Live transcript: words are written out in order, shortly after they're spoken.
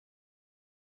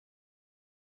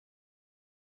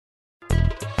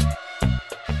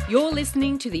You're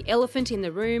listening to the Elephant in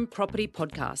the Room Property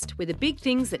Podcast, where the big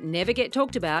things that never get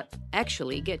talked about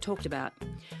actually get talked about.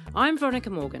 I'm Veronica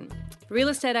Morgan, real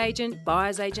estate agent,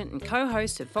 buyer's agent and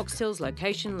co-host of Foxtel's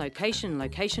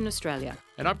Location Australia.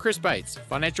 And I'm Chris Bates,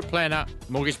 financial planner,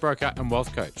 mortgage broker and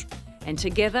wealth coach. And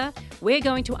together, we're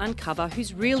going to uncover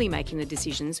who's really making the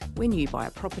decisions when you buy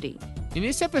a property. In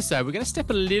this episode, we're going to step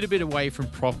a little bit away from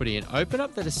property and open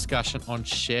up the discussion on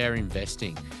share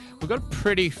investing. We've got a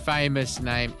pretty famous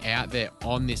name out there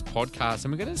on this podcast,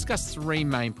 and we're going to discuss three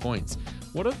main points.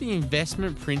 What are the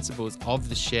investment principles of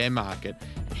the share market?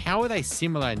 And how are they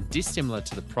similar and dissimilar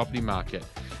to the property market?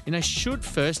 Should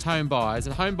first home buyers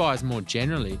and home buyers more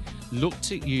generally look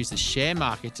to use the share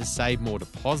market to save more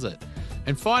deposit?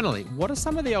 And finally, what are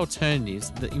some of the alternatives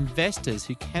that investors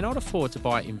who cannot afford to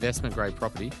buy investment-grade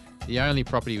property, the only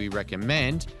property we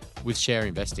recommend, with share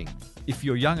investing? If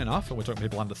you're young enough, and we're talking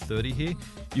people under 30 here,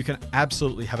 you can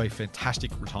absolutely have a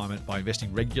fantastic retirement by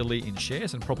investing regularly in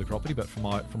shares and probably property, but for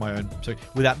my own, so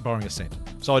without borrowing a cent.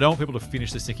 So I don't want people to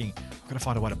finish this thinking, I'm going to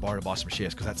find a way to borrow to buy some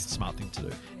shares because that's the smart thing to do.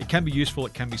 It can be useful,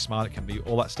 it can be smart, it can be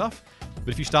all that stuff.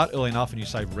 But if you start early enough and you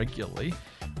save regularly,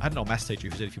 I had an old maths teacher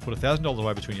who said if you put $1,000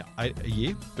 away between your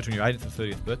 80th and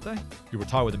 30th birthday, you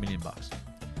retire with $1 million.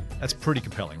 That's pretty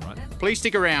compelling, right? Please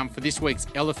stick around for this week's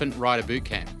Elephant Rider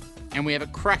Bootcamp. And we have a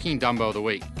cracking dumbbell of the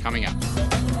week coming up.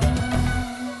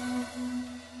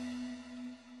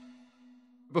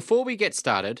 Before we get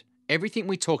started, everything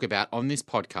we talk about on this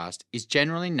podcast is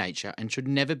general in nature and should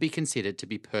never be considered to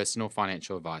be personal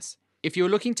financial advice. If you're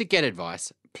looking to get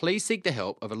advice, please seek the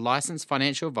help of a licensed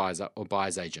financial advisor or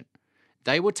buyer's agent.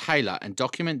 They will tailor and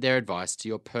document their advice to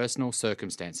your personal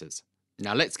circumstances.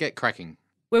 Now let's get cracking.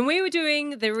 When we were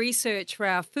doing the research for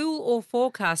our Fool or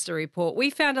Forecaster report, we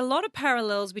found a lot of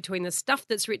parallels between the stuff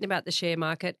that's written about the share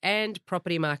market and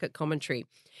property market commentary.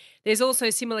 There's also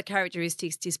similar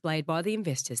characteristics displayed by the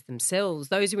investors themselves,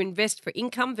 those who invest for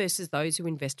income versus those who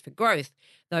invest for growth,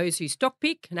 those who stock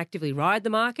pick and actively ride the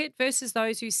market versus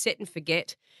those who set and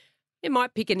forget. They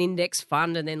might pick an index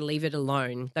fund and then leave it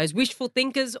alone. Those wishful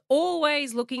thinkers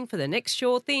always looking for the next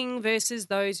sure thing versus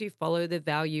those who follow the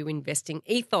value investing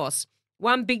ethos.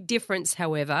 One big difference,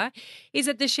 however, is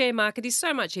that the share market is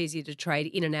so much easier to trade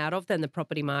in and out of than the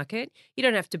property market. You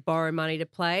don't have to borrow money to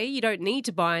play, you don't need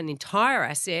to buy an entire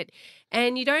asset,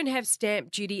 and you don't have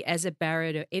stamp duty as a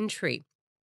barrier to entry.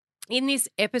 In this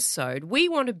episode, we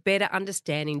want to better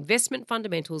understand investment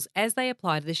fundamentals as they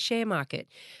apply to the share market.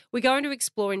 We're going to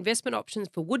explore investment options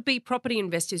for would-be property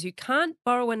investors who can't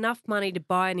borrow enough money to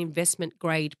buy an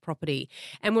investment-grade property.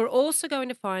 And we're also going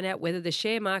to find out whether the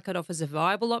share market offers a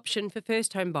viable option for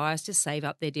first-home buyers to save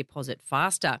up their deposit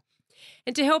faster.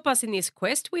 And to help us in this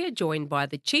quest, we are joined by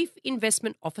the Chief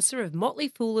Investment Officer of Motley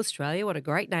Fool Australia, what a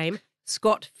great name,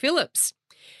 Scott Phillips.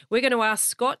 We're going to ask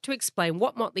Scott to explain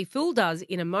what Motley Fool does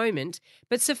in a moment,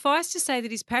 but suffice to say that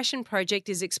his passion project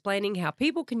is explaining how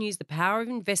people can use the power of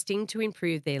investing to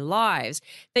improve their lives.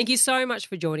 Thank you so much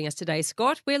for joining us today,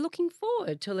 Scott. We're looking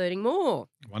forward to learning more.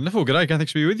 Wonderful. Good day.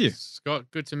 Thanks for being with you. Scott,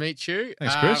 good to meet you.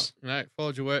 Thanks, Chris.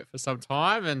 Followed your work for some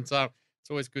time, and it's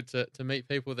always good to meet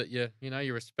people that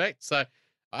you respect. So,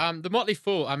 the Motley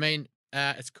Fool,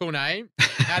 it's a cool name.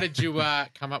 How did you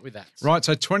come up with that? Right,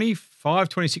 so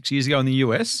 26 years ago in the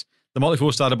US, the Motley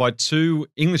Fool started by two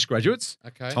English graduates,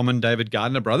 Tom and David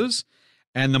Gardner brothers.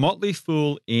 And the Motley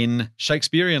Fool in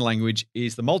Shakespearean language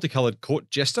is the multicolored court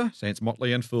jester, so it's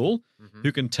Motley and Fool,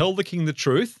 who can tell the king the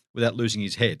truth without losing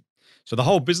his head. So the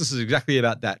whole business is exactly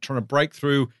about that, trying to break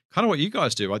through kind of what you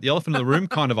guys do, right? The elephant in the room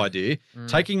kind of idea,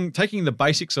 taking the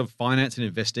basics of finance and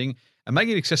investing and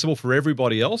making it accessible for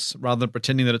everybody else rather than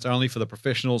pretending that it's only for the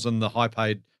professionals and the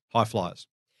high-paid high flyers.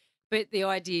 But the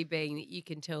idea being that you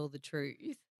can tell the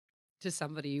truth to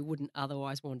somebody who wouldn't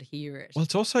otherwise want to hear it. Well,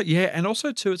 it's also, and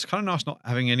also too, it's kind of nice not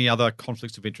having any other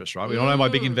conflicts of interest, right? We don't have my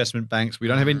big investment banks. We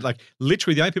don't have any,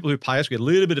 literally the only people who pay us, we get a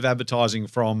little bit of advertising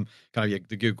from kind of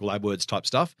the Google AdWords type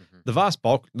stuff. The vast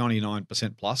bulk,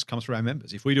 99% plus, comes from our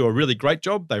members. If we do a really great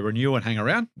job, they renew and hang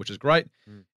around, which is great.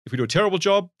 If we do a terrible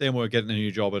job, then we're getting a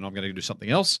new job and I'm going to do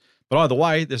something else. But either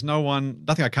way, there's nothing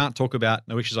I can't talk about,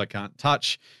 no issues I can't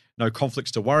touch, no conflicts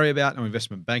to worry about, no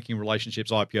investment banking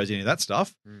relationships, IPOs, any of that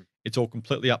stuff. It's all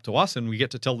completely up to us and we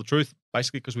get to tell the truth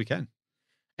basically because we can.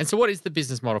 And so what is the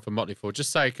business model for Motley Fool?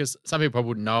 Just so, because some people probably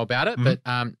wouldn't know about it, but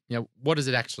what is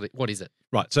it?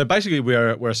 Right. So basically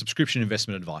we're a subscription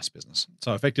investment advice business.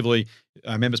 So effectively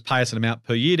members pay us an amount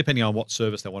per year depending on what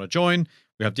service they want to join.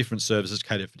 We have different services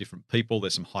catered for different people.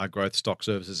 There's some high growth stock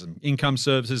services and income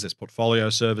services. There's portfolio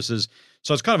services.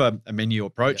 So it's kind of a menu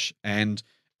approach and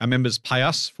our members pay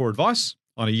us for advice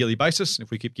on a yearly basis.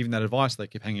 If we keep giving that advice, they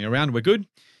keep hanging around, we're good.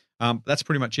 That's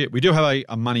pretty much it. We do have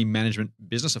a money management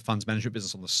business, a funds management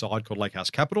business on the side called Lake House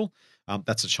Capital.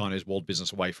 That's a Chinese walled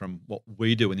business away from what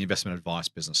we do in the investment advice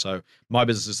business. So my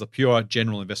business is the pure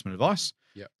general investment advice.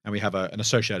 Yep. And we have an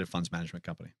associated funds management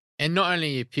company. And not only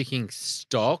are you picking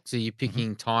stocks, are you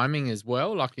picking timing as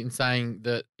well? Like in saying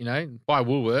that, buy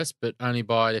Woolworths, but only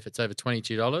buy it if it's over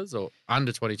 $22 or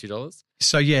under $22?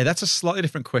 So, yeah, that's a slightly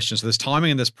different question. So there's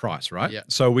timing and there's price, right? Yeah.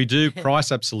 So we do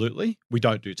price, absolutely. We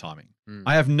don't do timing.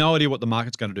 I have no idea what the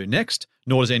market's going to do next,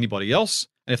 nor does anybody else.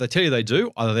 And if they tell you they do,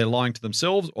 either they're lying to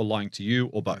themselves or lying to you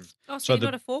or both. Oh, so you're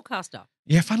not a forecaster?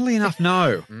 Yeah, funnily enough,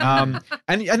 no. And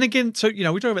again, so, we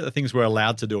talk about the things we're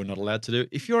allowed to do and not allowed to do.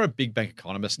 If you're a big bank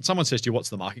economist and someone says to you, what's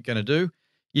the market going to do?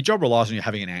 Your job relies on you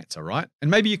having an answer, right? And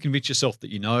maybe you convince yourself that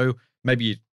you know. Maybe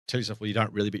you tell yourself, well, you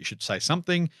don't really, but you should say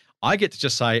something. I get to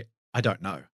just say, I don't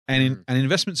know. And in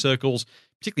investment circles,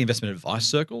 particularly investment advice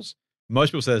circles,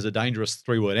 most people say there's a dangerous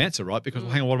 3-word answer, right? Because,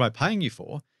 well, hang on, what am I paying you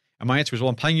for? And my answer is, well,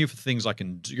 I'm paying you for things I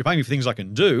can do. You're paying me for things I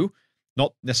can do,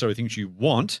 not necessarily things you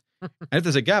want. And if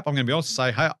there's a gap, I'm going to be honest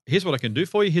and say, hey, here's what I can do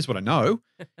for you. Here's what I know.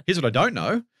 Here's what I don't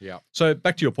know. Yeah. So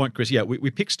back to your point, Chris, yeah,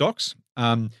 we pick stocks.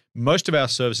 Most of our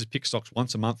services pick stocks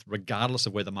once a month, regardless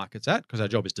of where the market's at, because our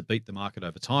job is to beat the market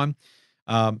over time.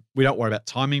 We don't worry about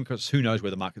timing because who knows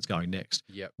where the market's going next.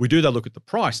 Yep. We do, though, look at the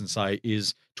price and say,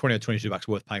 is 20 or 22 bucks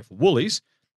worth paying for Woolies?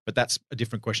 But that's a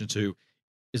different question to,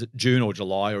 is it June or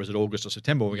July or is it August or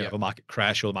September? We're going to have a market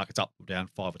crash or the market's up or down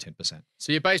 5 or 10%.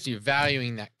 So you're basically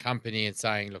valuing that company and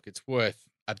saying, look, it's worth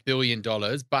 $1 billion,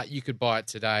 but you could buy it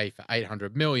today for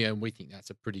 $800 million. We think that's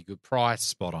a pretty good price.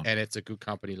 Spot on. And it's a good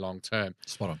company long term.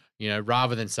 Spot on.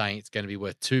 Rather than saying it's going to be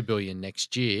worth $2 billion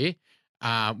next year,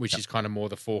 which is kind of more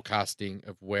the forecasting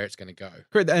of where it's going to go.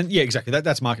 Correct. And yeah, exactly.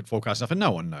 That's market forecast stuff, and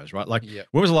no one knows, right? Like,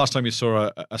 when was the last time you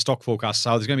saw a stock forecast? So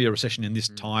there's going to be a recession in this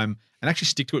time, and actually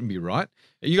stick to it and be right.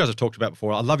 You guys have talked about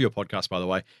before. I love your podcast, by the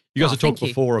way. You guys have talked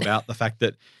before about the fact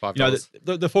that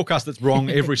the forecast that's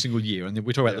wrong every single year, and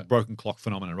we talk about the broken clock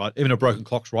phenomenon, right? Even a broken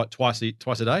clock's right twice a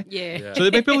day. Yeah. So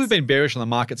there've been people who've been bearish on the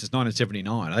market since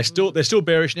 1979. They're still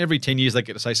bearish, and every 10 years they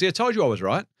get to say, "See, I told you I was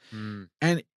right."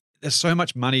 And there's so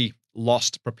much money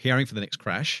lost preparing for the next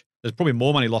crash. There's probably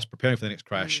more money lost preparing for the next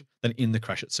crash than in the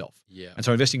crash itself. Yeah. And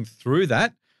so investing through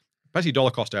that, basically dollar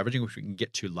cost averaging, which we can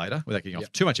get to later without getting off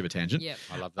too much of a tangent. Yep.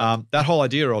 I love that. That whole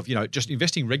idea of, just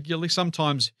investing regularly,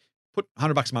 sometimes put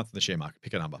 $100 a month in the share market,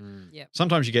 pick a number. Yep.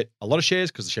 Sometimes you get a lot of shares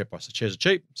because the shares are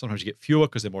cheap. Sometimes you get fewer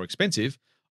because they're more expensive.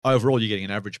 Overall, you're getting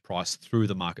an average price through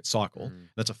the market cycle.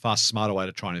 That's a far smarter way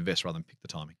to try and invest rather than pick the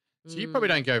timing. So you probably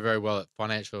don't go very well at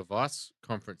financial advice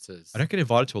conferences. I don't get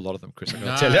invited to a lot of them, Chris. I'm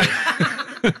going to tell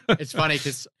you. It's funny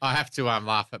because I have to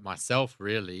laugh at myself,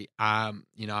 really. I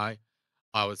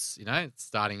was,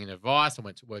 starting in advice.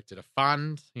 I worked at a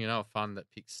fund, a fund that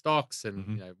picks stocks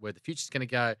and, where the future's going to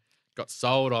go. Got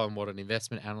sold on what an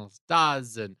investment analyst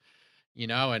does and,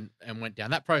 and went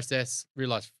down that process,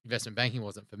 realized investment banking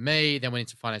wasn't for me, then went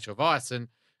into financial advice and,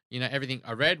 everything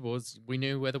I read was we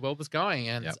knew where the world was going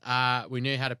and we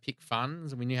knew how to pick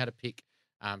funds and we knew how to pick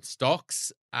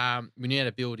stocks. We knew how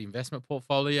to build investment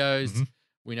portfolios.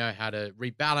 We know how to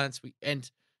rebalance.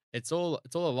 And it's all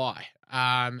a lie.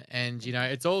 And,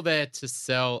 it's all there to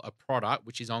sell a product,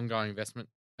 which is ongoing investment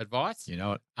advice. You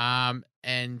know it. And,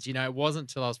 it wasn't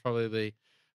until I was probably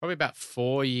about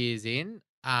 4 years in,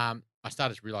 I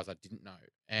started to realize I didn't know.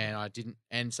 And I didn't.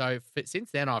 And so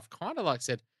since then, I've kind of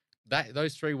said,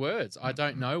 those 3 words. I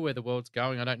don't know where the world's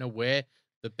going. I don't know where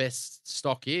the best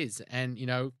stock is. And,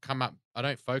 I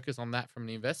don't focus on that from an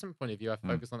investment point of view. I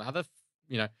focus on the other,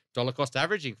 dollar cost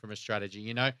averaging from a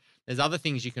strategy. There's other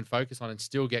things you can focus on and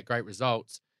still get great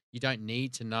results. You don't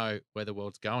need to know where the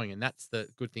world's going. And that's the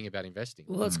good thing about investing.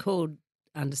 Well, it's called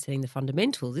understanding the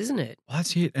fundamentals, isn't it? Well,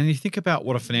 that's it. And you think about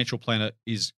what a financial planner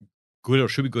is good or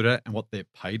should be good at and what they're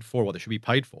paid for, what they should be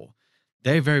paid for.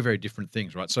 They're very, very different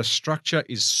things, right? So structure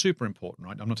is super important,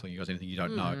 right? I'm not telling you guys anything you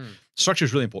don't know. Structure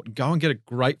is really important. Go and get a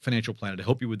great financial planner to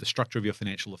help you with the structure of your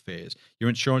financial affairs, your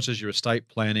insurances, your estate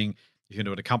planning. You can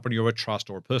do it a company or a trust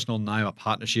or a personal name, a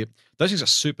partnership. Those things are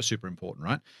super, super important,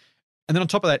 right? And then on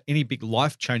top of that, any big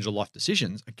life change or life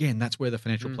decisions, again, that's where the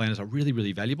financial planners are really,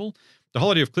 really valuable. The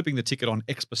whole idea of clipping the ticket on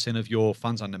X% of your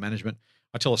funds under management.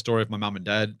 I tell a story of my mum and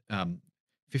dad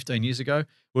 15 years ago.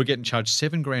 We were getting charged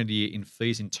 $7,000 a year in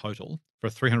fees in total for a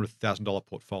 $300,000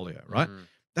 portfolio, right?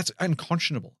 That's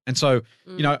unconscionable. And so,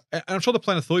 and I'm sure the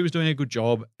planner thought he was doing a good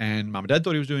job and mum and dad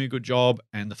thought he was doing a good job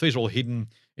and the fees are all hidden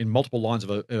in multiple lines of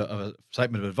a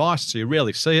statement of advice, so you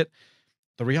rarely see it.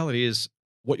 The reality is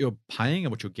what you're paying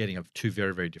and what you're getting are 2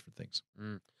 very, very different things.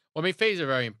 Well, fees are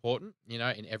very important,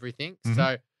 in everything.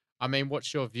 So I mean,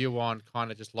 what's your view on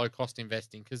kind of just low cost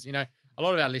investing? Because, a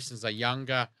lot of our listeners are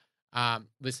younger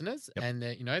listeners, and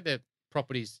their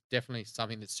property's definitely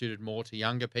something that's suited more to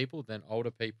younger people than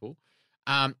older people.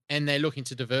 And they're looking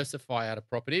to diversify out of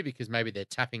property because maybe they're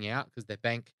tapping out because their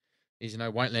bank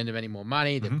won't lend them any more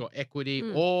money. They've got equity,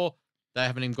 or they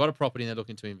haven't even got a property and they're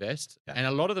looking to invest. Yeah. And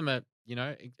a lot of them are,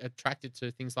 attracted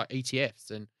to things like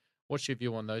ETFs. And what's your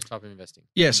view on those type of investing?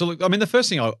 Yeah, so look, I mean, the first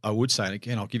thing I would say, and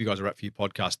again, I'll give you guys a wrap for your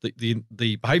podcast,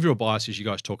 the behavioral biases you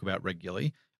guys talk about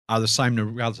regularly are the same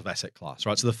regardless of asset class,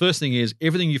 right? So the first thing is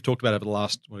everything you've talked about over the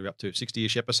last, what are we up to,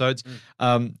 60-ish episodes,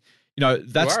 that's... You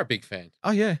are a big fan.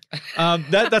 Oh, yeah.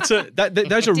 Those are really important.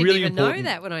 I didn't even know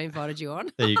that when I invited you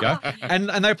on. There you go. And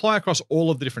they apply across all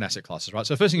of the different asset classes, right?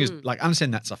 So the first thing is,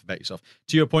 understand that stuff about yourself.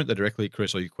 To your point, though, directly,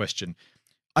 Chris, or your question,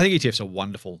 I think ETFs are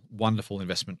wonderful, wonderful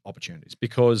investment opportunities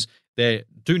because they're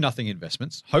do-nothing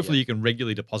investments. Hopefully you can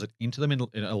regularly deposit into them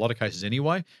in a lot of cases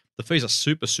anyway. The fees are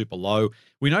super, super low.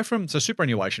 We know so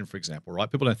superannuation, for example, right?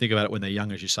 People don't think about it when they're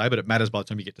young, as you say, but it matters by the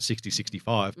time you get to 60,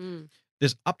 65.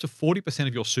 There's up to 40%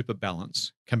 of your super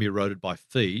balance can be eroded by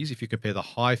fees if you compare the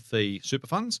high-fee super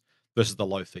funds versus the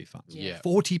low-fee funds. Yeah.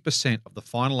 40% of the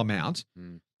final amount,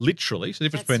 literally, so the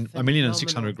difference between $1 million and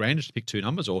 $600,000, just to pick two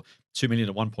numbers, or $2 million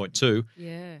and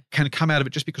 1.2, can come out of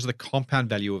it just because of the compound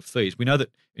value of fees. We know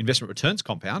that investment returns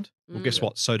compound. Well, guess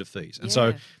what? So do fees. And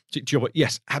so, to your point,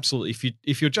 yes, absolutely.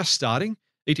 If you're just starting,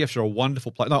 ETFs are a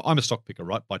wonderful place. No, I'm a stock picker,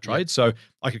 right, by trade. So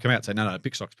I could come out and say, no,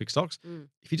 pick stocks.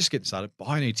 If you're just getting started,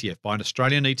 buy an ETF, buy an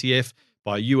Australian ETF,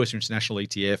 buy a US or international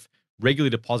ETF,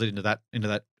 regularly deposit into that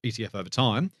ETF over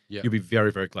time. You'll be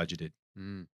very, very glad you did.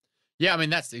 Yeah, I mean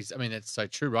that's so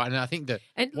true, right? And I think that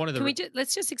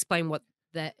let's just explain what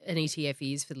an ETF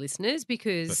is for listeners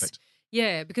because Perfect.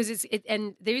 because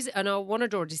and I want to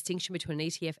draw a distinction between an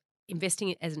ETF investing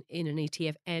in an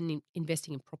ETF and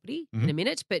investing in property in a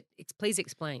minute, but please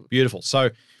explain. Beautiful.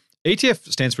 So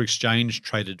ETF stands for Exchange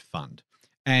Traded Fund,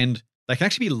 and they can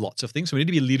actually be lots of things. So we need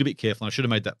to be a little bit careful. And I should have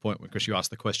made that point when Chris, you asked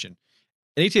the question.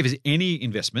 An ETF is any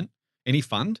investment, any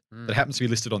fund that happens to be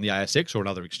listed on the ASX or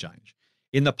another exchange.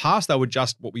 In the past, they were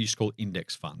just what we used to call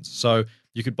index funds. So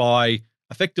you could buy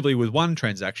effectively with one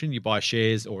transaction, you buy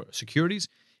shares or securities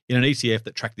in an ETF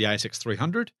that tracked the ASX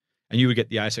 300, and you would get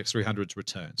the ASX 300's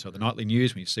return. So the nightly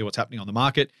news, when you see what's happening on the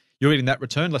market, you're getting that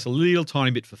return, less a little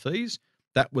tiny bit for fees.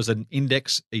 That was an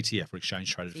index ETF or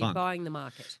exchange traded fund. You're buying the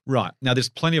market. Right. Now, there's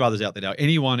plenty of others out there now.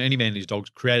 Any man and his dogs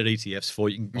created ETFs for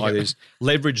you. You can buy these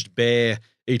leveraged bear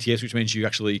ETFs, which means you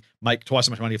actually make twice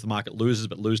as much money if the market loses,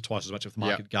 but lose twice as much if the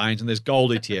market gains. And there's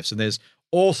gold ETFs, and there's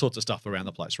all sorts of stuff around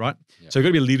the place, right? So you've got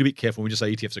to be a little bit careful when we just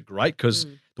say ETFs are great because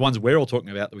the ones we're all talking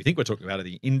about, that we think we're talking about, are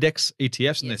the index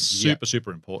ETFs, and they're super,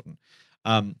 super important.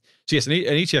 So yes, an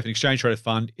ETF, an exchange traded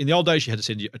fund. In the old days, you had to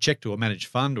send a check to a managed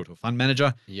fund or to a fund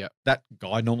manager. That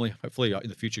guy normally, hopefully in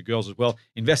the future, girls as well,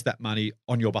 invest that money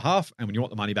on your behalf. And when you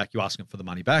want the money back, you ask them for the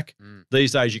money back.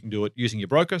 These days, you can do it using your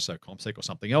broker, so CommSec or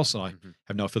something else. And I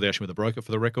have no affiliation with a broker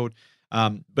for the record.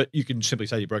 But you can simply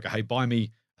say to your broker, hey, buy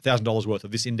me $1,000 worth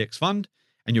of this index fund,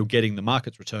 and you're getting the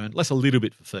market's return, less a little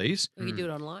bit for fees. You can do it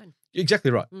online.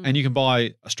 Exactly right. And you can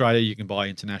buy Australia, you can buy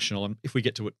international. And if we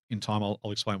get to it in time, I'll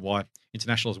explain why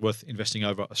international is worth investing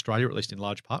over Australia, at least in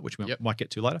large part, which we might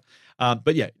get to later.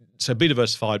 But yeah, so be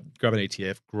diversified, grab an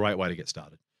ETF, great way to get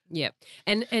started. Yeah.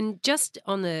 And just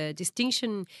on the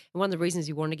distinction, one of the reasons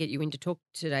we want to get you in to talk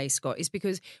today, Scott, is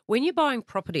because when you're buying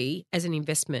property as an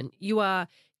investment, you are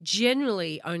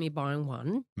generally only buying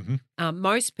one.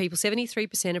 Most people,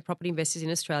 73% of property investors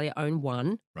in Australia own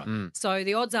one. Right. So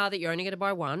the odds are that you're only going to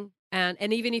buy one.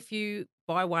 And even if you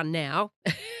buy one now,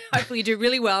 hopefully you do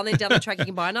really well, and then down the track you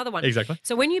can buy another one. Exactly.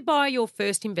 So when you buy your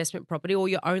first investment property or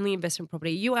your only investment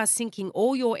property, you are sinking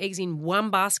all your eggs in one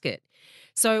basket.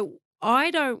 So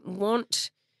I don't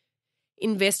want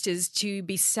investors to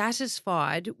be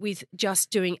satisfied with just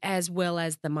doing as well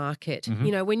as the market.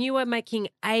 You know, when you are making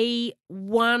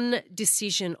one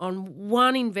decision on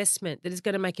one investment that is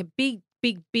going to make a big,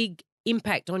 big, big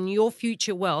impact on your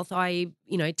future wealth, i.e.,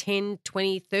 10,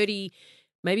 20, 30,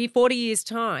 maybe 40 years'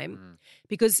 time,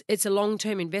 because it's a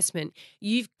long-term investment,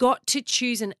 you've got to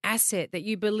choose an asset that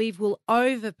you believe will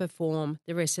overperform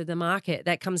the rest of the market.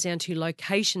 That comes down to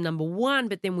location, number one,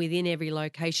 but then within every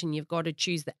location, you've got to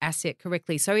choose the asset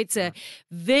correctly. So it's a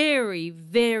very,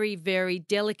 very, very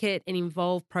delicate and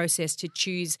involved process to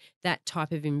choose that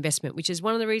type of investment, which is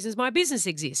one of the reasons my business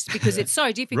exists, because it's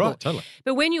so difficult. Right, totally.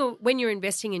 But when you're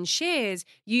investing in shares,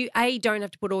 you don't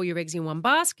have to put all your eggs in one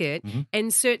basket,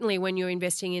 and certainly when you're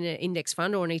investing in an index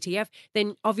fund or an ETF,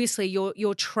 then obviously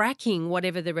you're tracking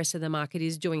whatever the rest of the market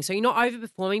is doing. So you're not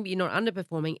overperforming, but you're not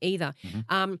underperforming either.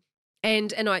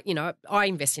 And I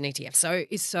invest in ETFs.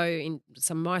 So in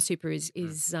some of my super is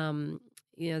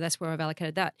that's where I've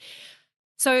allocated that.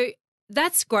 So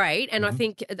that's great. And I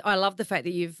think I love the fact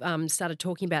that you've started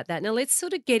talking about that. Now let's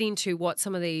sort of get into what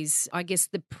some of these, I guess,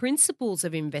 the principles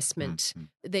of investment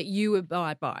that you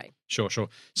abide by. Sure. So,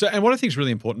 and what I think is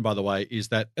really important, by the way, is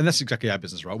that, and that's exactly our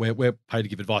business, right? We're paid to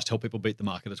give advice to help people beat the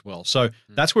market as well. So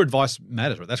that's where advice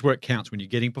matters, right? That's where it counts when you're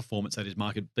getting performance that is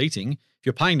market beating. If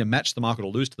you're paying to match the market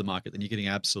or lose to the market, then you're getting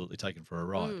absolutely taken for a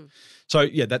ride. So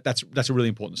yeah, that's a really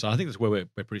important side. I think that's where we're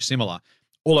pretty similar.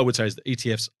 All I would say is that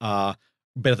ETFs are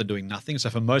better than doing nothing. So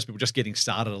for most people, just getting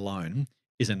started alone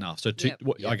is enough. So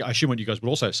I assume what you guys would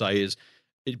also say is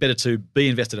it's better to be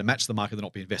invested and match the market than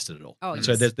not be invested at all. Oh, and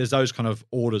yes. so there's those kind of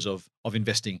orders of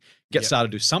investing. Get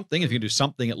started, do something. If you can do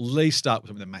something, at least start with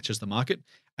something that matches the market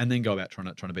and then go about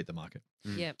trying to beat the market.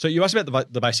 Yeah. So you asked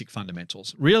about the basic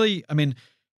fundamentals. Really, I mean,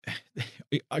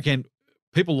 again,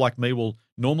 people like me will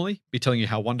normally be telling you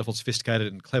how wonderful,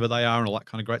 sophisticated and clever they are and all that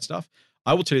kind of great stuff.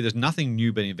 I will tell you there's nothing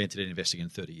new been invented in investing in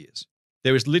 30 years.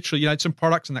 There is literally, some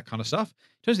products and that kind of stuff.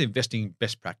 In terms of investing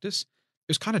best practice, it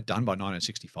was kind of done by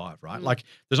 1965, right? Like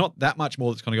there's not that much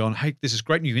more that's kind of going, hey, this is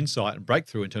great new insight and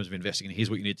breakthrough in terms of investing, and here's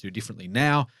what you need to do differently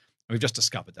now. And we've just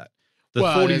discovered that.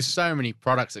 There's so many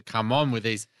products that come on with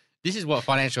these. This is what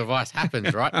financial advice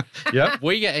happens, right? Yeah.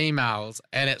 We get emails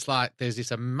and it's like there's this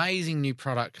amazing new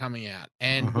product coming out.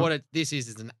 And this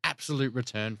is an absolute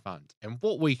return fund. And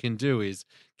what we can do is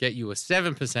get you a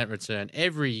 7% return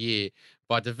every year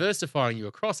by diversifying you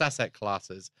across asset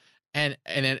classes. And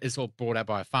it's all brought out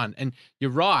by a fund. And you're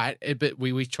right, but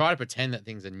we try to pretend that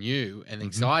things are new and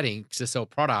exciting to sell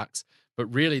products. But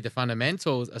really, the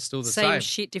fundamentals are still the same. Same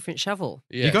shit, different shovel.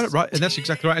 Yes. You got it right, and that's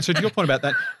exactly right. And so to your point about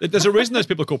that, there's a reason those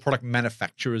people are called product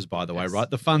manufacturers, by the way, right?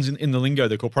 The funds in the lingo,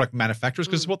 they're called product manufacturers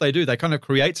because it's what they do. They kind of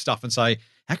create stuff and say,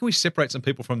 how can we separate some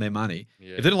people from their money?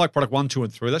 Yeah. If they don't like product 1, 2,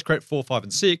 and 3, let's create 4, 5,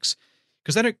 and 6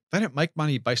 because they don't make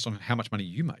money based on how much money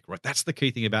you make, right? That's the key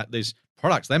thing about these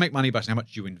products. They make money based on how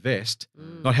much you invest,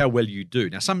 not how well you do.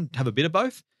 Now, some have a bit of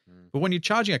both, but when you're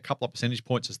charging a couple of percentage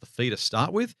points as the fee to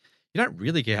start with, you don't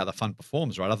really care how the fund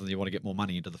performs, right? Other than you want to get more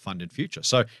money into the fund in future.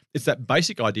 So it's that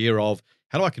basic idea of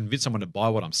how do I convince someone to buy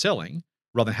what I'm selling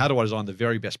rather than how do I design the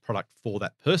very best product for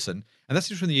that person? And that's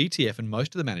just from the ETF and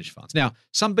most of the managed funds. Now,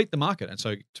 some beat the market. And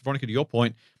so, Veronica, to your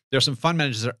point, there are some fund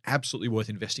managers that are absolutely worth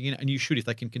investing in. And you should, if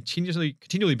they can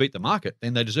continually beat the market,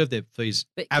 then they deserve their fees.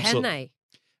 But absolutely. Can they?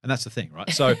 And that's the thing, right?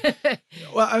 So,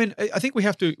 well, I mean, I think we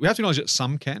have to acknowledge that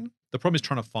some can. The problem is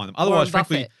trying to find them. Otherwise,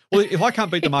 frankly, well, if I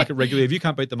can't beat the market regularly, if you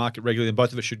can't beat the market regularly, then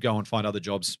both of us should go and find other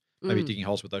jobs, maybe digging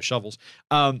holes with those shovels.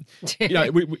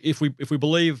 If we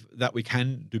believe that we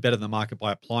can do better than the market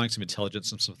by applying some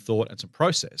intelligence and some thought and some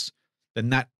process, then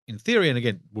that, in theory, and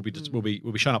again, will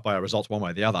be shown up by our results one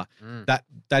way or the other.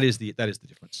 That is the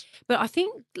difference. But I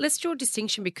think let's draw a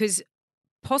distinction because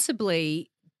possibly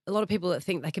a lot of people that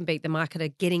think they can beat the market are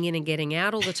getting in and getting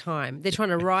out all the time. They're trying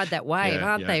to ride that wave,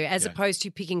 aren't they? As opposed to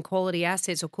picking quality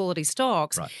assets or quality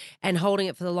stocks and holding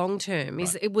it for the long term.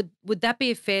 Would that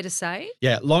be fair to say?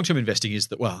 Yeah, long-term investing is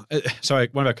that, one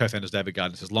of our co-founders, David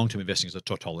Gardner, says long-term investing is a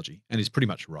tautology, and he's pretty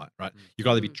much right? You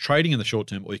can either be trading in the short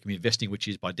term or you can be investing, which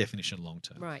is by definition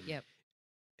long-term. Right, yep.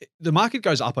 The market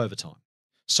goes up over time.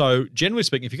 So generally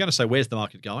speaking, if you're going to say where's the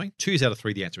market going, 2 years out of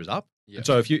 3, the answer is up. Yep. And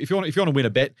so if you want to win a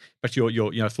bet, back to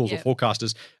your fools or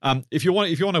forecasters, if you want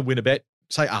to win a bet,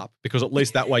 say up because at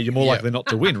least that way you're more likely not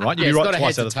to win, right? You'll be right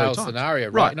twice out of 3 times. Scenario,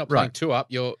 right? You're not playing 2 up.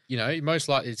 You're most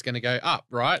likely it's going to go up,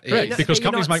 right? Correct. Because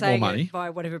companies make more money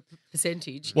by whatever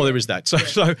percentage. Well, there is that.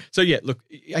 So yeah, look,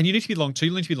 and you need to be long. So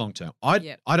you need to be long term.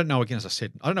 I don't know. Again, as I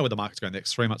said, I don't know where the market's going the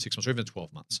next 3 months, 6 months, or even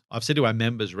 12 months. I've said to our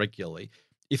members regularly,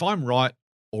 if I'm right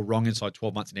or wrong inside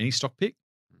 12 months in any stock pick,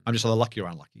 I'm just either lucky or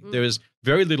unlucky. There is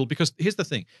very little, because here's the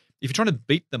thing. If you're trying to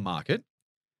beat the market,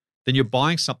 then you're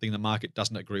buying something the market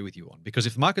doesn't agree with you on. Because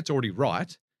if the market's already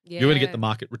right, you're going to get the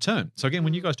market return. So again,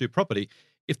 when you guys do property,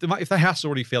 if the house is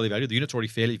already fairly valued, the unit's already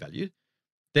fairly valued,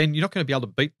 then you're not going to be able to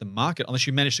beat the market unless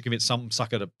you manage to convince some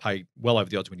sucker to pay well over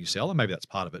the odds when you sell, and maybe that's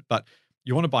part of it. But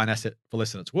you want to buy an asset for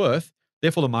less than it's worth,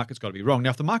 therefore the market's got to be wrong.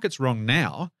 Now, if the market's wrong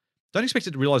now, don't expect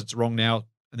it to realize it's wrong now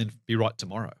and then be right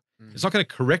tomorrow. It's not going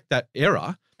to correct that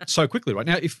error so quickly, right?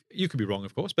 Now, if you could be wrong,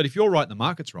 of course, but if you're right and the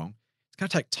market's wrong, it's going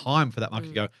to take time for that market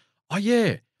to go, oh,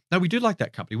 yeah, no, we do like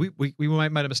that company. We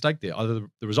made a mistake there. Either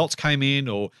the results came in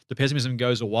or the pessimism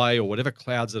goes away or whatever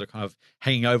clouds that are kind of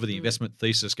hanging over the investment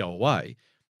thesis go away.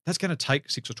 That's going to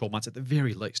take 6 or 12 months at the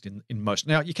very least in most.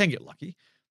 Now, you can get lucky,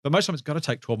 but most of it's got to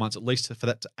take 12 months at least for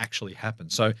that to actually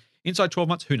happen. So inside 12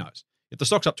 months, who knows? If the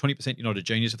stock's up 20%, you're not a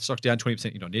genius. If the stock's down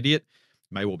 20%, you're not an idiot.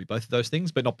 may well be both of those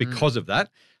things, but not because of that.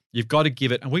 You've got to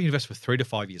give it, and we invest for 3 to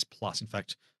 5 years plus. In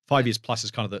fact, 5 years plus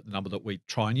is kind of the number that we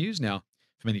try and use. Now,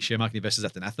 for many share market investors,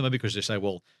 that's anathema because they say,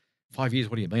 well, 5 years,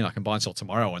 what do you mean? I can buy and sell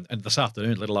tomorrow and this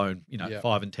afternoon, let alone,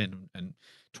 5 and 10 and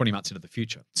 20 months into the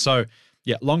future. So,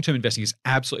 yeah, long-term investing is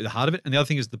absolutely the heart of it. And the other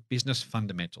thing is the business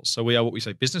fundamentals. So we are what we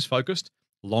say business-focused,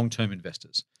 long-term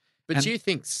investors. But do you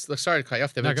think, sorry to cut you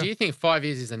off there, but do you think 5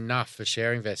 years is enough for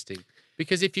share investing?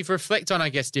 Because if you reflect on, I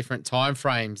guess, different time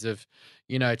frames of,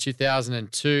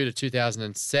 2002 to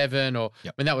 2007, or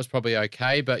I mean, that was probably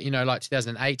okay, but, like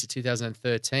 2008 to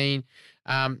 2013,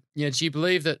 do you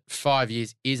believe that 5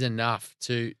 years is enough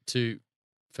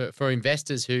for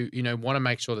investors who, want to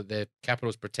make sure that their capital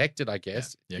is protected, I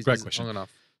guess? Yeah, great question. Long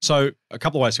enough? So a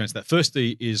couple of ways to answer that.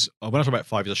 Firstly is, when I talk about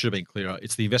 5 years, I should have been clearer.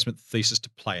 It's the investment thesis to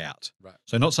play out. Right.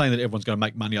 So not saying that everyone's going to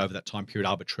make money over that time period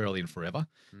arbitrarily and forever.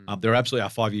 There absolutely are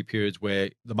 5-year periods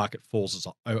where the market falls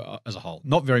as a whole.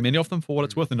 Not very many of them for what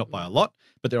it's worth and not by a lot,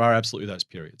 but there are absolutely those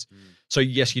periods. So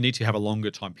yes, you need to have a longer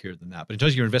time period than that. But in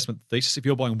terms of your investment thesis, if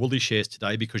you're buying Woolly shares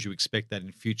today because you expect that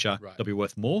in future they'll be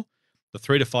worth more, the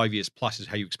 3 to 5 years plus is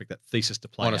how you expect that thesis to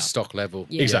play out. On a stock level.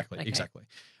 Yeah. Exactly.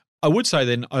 I would say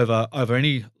then over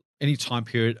any time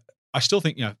period, I still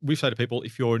think, we've said to people,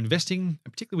 if you're investing,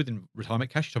 particularly within retirement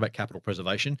cash, you talk about capital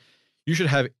preservation, you should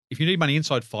have, if you need money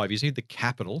inside 5 years, you need the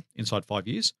capital inside 5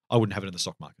 years. I wouldn't have it in the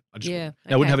stock market.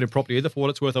 I wouldn't have it in property either for what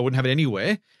it's worth. I wouldn't have it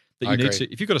anywhere that you need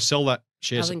to. If you've got to sell that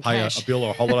shares to pay a bill or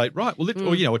a holiday, right? Well,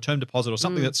 or a term deposit or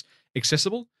something that's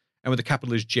accessible and where the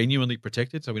capital is genuinely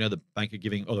protected. So we know the bank are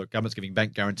giving, or the government's giving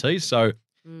bank guarantees. So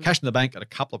cash in the bank at a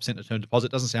couple of % of term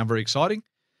deposit doesn't sound very exciting.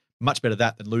 Much better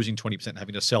that than losing 20% and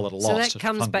having to sell at a loss. So that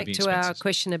comes back to our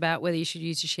question about whether you should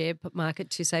use a share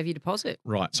market to save your deposit.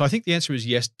 Right. So I think the answer is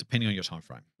yes, depending on your time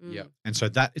frame. Yeah. And so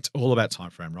that it's all about time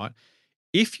frame, right?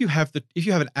 If you have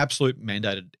an absolute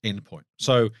mandated endpoint,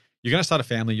 so you're going to start a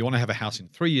family, you want to have a house in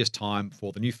 3 years' time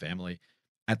for the new family.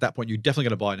 At that point, you're definitely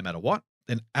going to buy no matter what.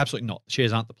 Then absolutely not.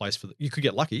 Shares aren't the place for you could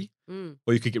get lucky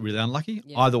or you could get really unlucky.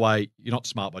 Yeah. Either way, you're not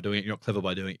smart by doing it. You're not clever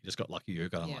by doing it. You just got lucky. You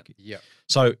got unlucky. Yeah.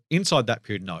 So inside that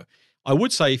period, no. I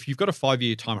would say if you've got a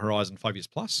 5-year time horizon, 5 years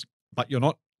plus, but you're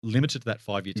not limited to that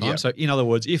 5-year time. Yeah. So in other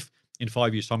words, if in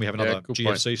 5 years' time we have another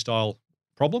GFC style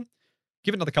problem,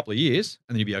 give it another couple of years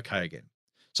and then you'll be okay again.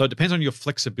 So it depends on your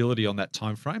flexibility on that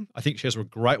time frame. I think shares are a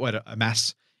great way to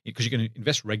amass because you can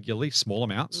invest regularly, small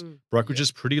amounts. Brokerage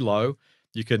is pretty low.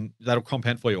 That'll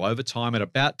compound for you over time at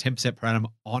about 10% per annum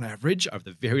on average over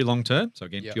the very long term. So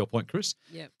again, to your point, Chris.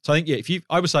 Yeah. So I think,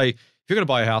 I would say if you're going to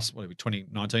buy a house, what are we,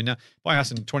 2019 now, buy a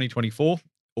house in 2024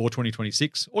 or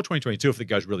 2026 or 2022 if it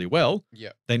goes really well,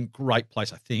 then great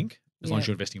place, I think, as long as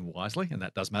you're investing wisely, and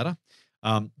that does matter.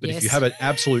 But if you have an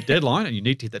absolute deadline and you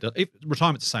need to hit that,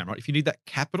 retirement's the same, right? If you need that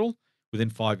capital within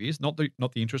 5 years, not the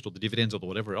interest or the dividends or the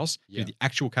whatever else, you need the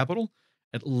actual capital,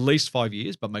 at least 5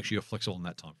 years, but make sure you're flexible in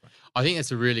that time frame. I think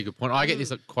that's a really good point. I get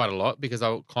this quite a lot because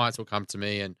clients will come to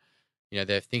me and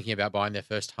they're thinking about buying their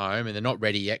first home and they're not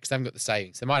ready yet because they haven't got the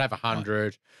savings. They might have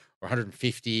 100 or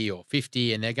 150 or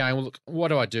 50 and they're going, well, look, what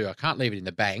do I do? I can't leave it in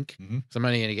the bank because I'm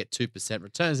only going to get 2%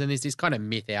 returns. And there's this kind of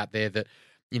myth out there that,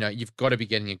 you've got to be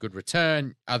getting a good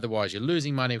return. Otherwise, you're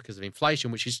losing money because of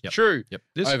inflation, which is true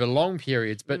over long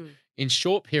periods. But in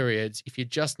short periods, if you're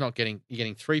just not you're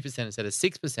getting 3% instead of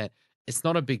 6%, it's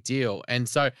not a big deal. And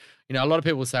so, a lot of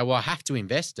people say, well, I have to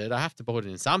invest it. I have to put it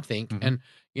in something. And,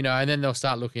 and then they'll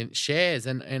start looking at shares.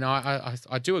 And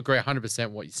I do agree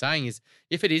 100% what you're saying is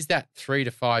if it is that 3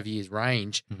 to 5 years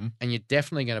range and you're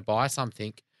definitely going to buy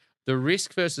something, the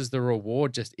risk versus the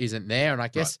reward just isn't there. And I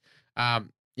guess,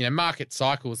 market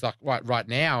cycles like right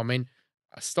now, I mean,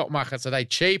 stock markets, are they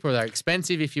cheap or are they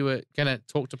expensive if you were going to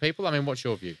talk to people? I mean, what's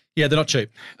your view? Yeah, they're not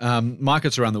cheap.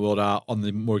 Markets around the world are on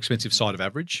the more expensive side of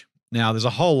average. Now, there's a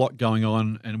whole lot going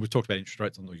on, and we've talked about interest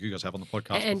rates on you guys have on the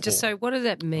podcast And before. just so, what does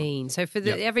that mean? So for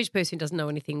the average person who doesn't know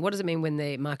anything, what does it mean when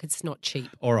the market's not cheap?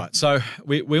 All right. So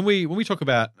when we talk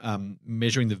about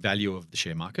measuring the value of the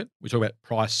share market, we talk about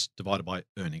price divided by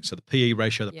earnings. So the PE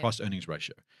ratio, the price earnings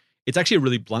ratio. It's actually a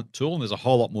really blunt tool, and there's a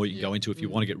whole lot more you can go into if you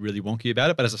want to get really wonky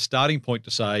about it. But as a starting point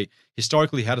to say,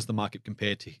 historically, how does the market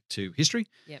compare to history?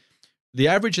 Yep. The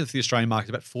average of the Australian market is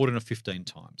about 14 or 15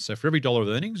 times. So for every dollar of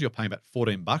earnings, you're paying about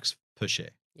 $14 per share.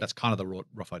 That's kind of the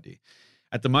rough idea.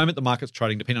 At the moment, the market's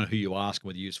trading, depending on who you ask,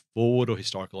 whether you use forward or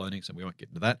historical earnings, and we won't get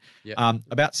into that,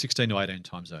 about 16 to 18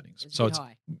 times earnings. So it's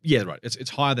high. Yeah, right.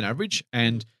 It's higher than average,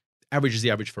 and average is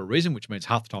the average for a reason, which means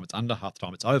half the time it's under, half the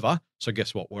time it's over. So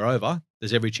guess what? We're over.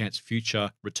 There's every chance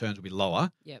future returns will be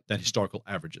lower than historical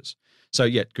averages. So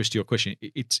Chris, to your question,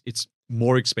 it's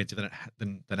more expensive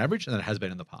than average, and than it has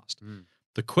been in the past.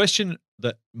 The question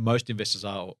that most investors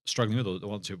are struggling with, or the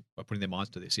ones who are putting their minds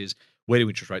to this, is where do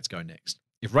interest rates go next?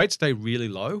 If rates stay really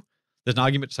low, there's an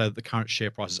argument to say that the current share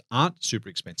prices aren't super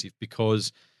expensive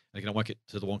because, and again, I won't get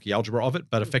to the wonky algebra of it,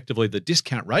 but effectively the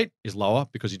discount rate is lower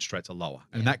because interest rates are lower.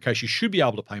 And in that case, you should be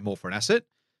able to pay more for an asset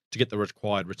to get the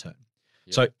required return.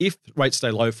 Yeah. So if rates stay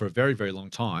low for a very, very long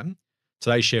time,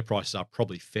 today's share prices are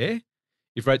probably fair.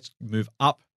 If rates move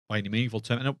up by any meaningful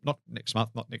term, and not next month,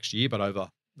 not next year, but over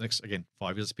the next, again,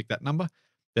 5 years to pick that number,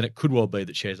 then it could well be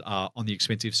that shares are on the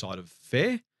expensive side of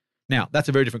fair. Now, that's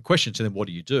a very different question. So then what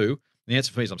do you do? And the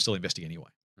answer for me is I'm still investing anyway.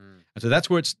 And so that's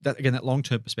where that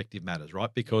long-term perspective matters,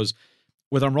 right? Because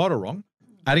whether I'm right or wrong,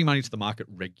 adding money to the market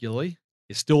regularly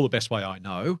is still the best way I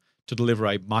know to deliver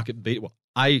a market beat. Well,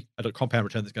 A, a compound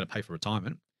return that's going to pay for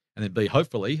retirement, and then B,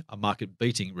 hopefully a market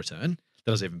beating return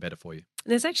that is even better for you.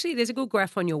 There's a good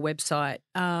graph on your website.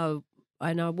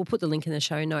 I know we'll put the link in the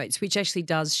show notes, which actually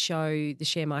does show the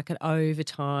share market over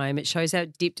time. It shows how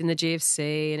it dipped in the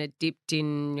GFC and it dipped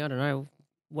in, I don't know,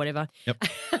 whatever. Yep.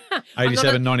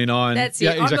 87.99. That's it.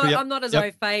 Yeah, exactly. I'm not as au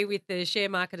fait with the share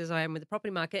market as I am with the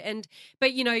property market.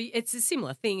 But it's a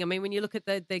similar thing. I mean, when you look at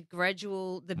the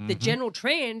gradual, the general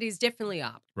trend is definitely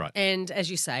up. Right. And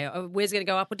as you say, where's it going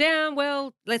to go up or down?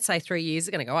 Well, let's say 3 years,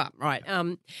 it's going to go up. Right.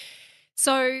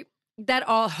 So that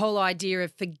whole idea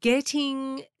of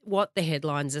forgetting what the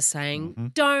headlines are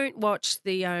saying, don't watch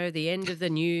the end of the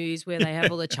news where they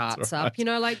have all the charts up.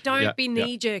 Don't be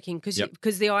knee-jerking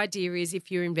because the idea is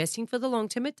if you're investing for the long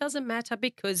term, it doesn't matter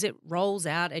because it rolls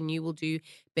out and you will do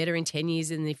better in 10 years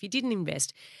than if you didn't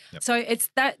invest. Yep. So it's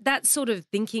that sort of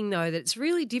thinking, though, that it's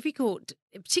really difficult,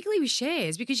 particularly with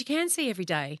shares, because you can see every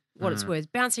day what it's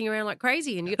worth, bouncing around like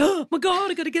crazy and you go, oh, my God,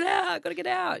 I got to get out,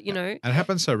 And it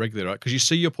happens so regularly, right? Because you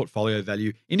see your portfolio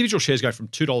value. Individual shares go from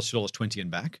 $2 to $2.20 and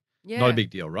back. Yeah. Not a big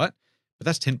deal, right? But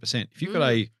that's 10%. If you've got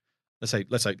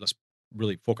let's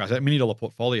really forecast that $1 million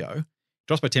portfolio,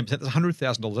 drops by 10%, that's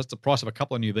 $100,000. That's the price of a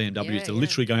couple of new BMWs. They're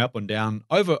literally going up and down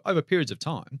over periods of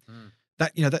time.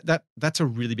 That's a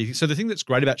really big thing. So the thing that's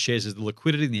great about shares is the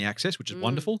liquidity and the access, which is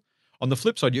wonderful. On the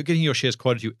flip side, you're getting your shares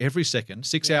quoted to you every second,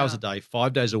 6 hours a day,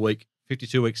 5 days a week,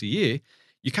 52 weeks a year.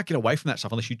 You can't get away from that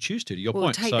stuff unless you choose to your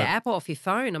point. Take the app off your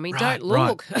phone. I mean, don't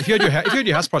look. Right. If you had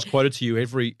your house price quoted to you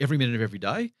every minute of every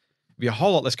day, it'd be a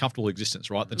whole lot less comfortable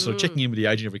existence, right? Than sort of checking in with the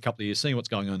agent every couple of years, seeing what's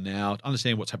going on now,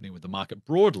 understanding what's happening with the market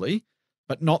broadly,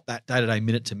 but not that day-to-day,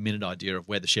 minute-to-minute idea of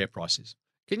where the share price is.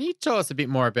 Can you tell us a bit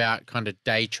more about kind of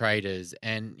day traders?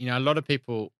 And, a lot of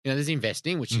people, there's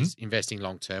investing, which is investing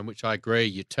long-term, which I agree.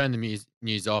 You turn the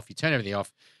news off, you turn everything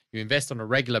off, you invest on a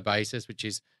regular basis, which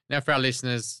is, now for our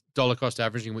listeners, dollar cost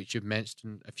averaging, which you've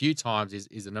mentioned a few times,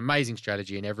 is an amazing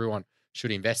strategy and everyone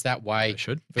should invest that way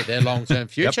for their long-term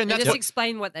future. And just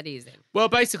explain what that is then. Well,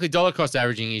 basically dollar cost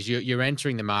averaging is you're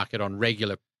entering the market on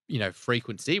regular,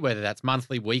 frequency, whether that's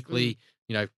monthly, weekly,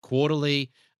 quarterly.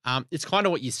 It's kind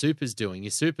of what your super's doing.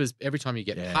 Your super's, every time you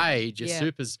get paid, your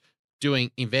super's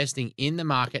investing in the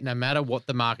market no matter what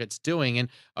the market's doing. And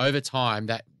over time,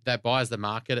 that buys the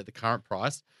market at the current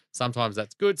price. Sometimes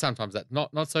that's good, sometimes that's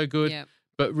not so good. Yep.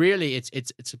 But really,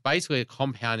 it's basically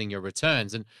compounding your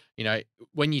returns. And,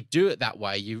 when you do it that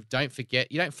way, you don't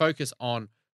focus on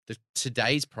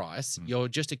today's price. You're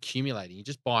just accumulating. You're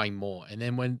just buying more. And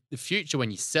then when you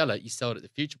sell it at the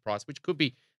future price, which could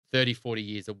be 30, 40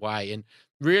 years away. And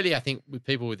really, I think with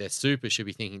people with their super should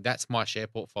be thinking, that's my share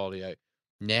portfolio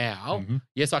now.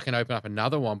 Yes, I can open up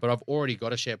another one, but I've already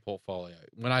got a share portfolio.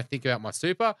 When I think about my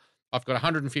super, I've got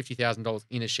 $150,000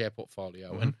 in a share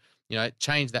portfolio and,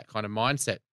 change that kind of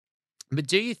mindset. But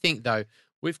do you think, though,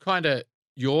 with kind of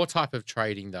your type of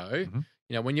trading, though,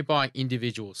 when you're buying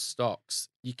individual stocks,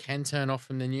 you can turn off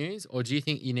from the news? Or do you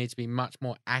think you need to be much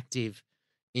more active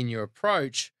in your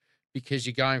approach because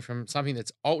you're going from something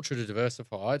that's ultra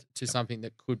diversified to something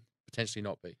that could potentially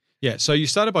not be? Yeah. So you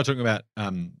started by talking about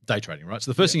day trading, right?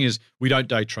 So the first thing is we don't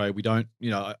day trade. We don't,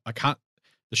 I can't,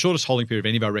 the shortest holding period of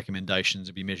any of our recommendations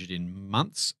would be measured in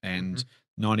months and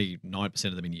 99%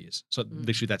 of them in years. So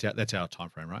literally that's our time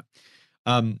frame, right?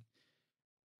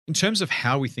 In terms of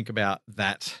how we think about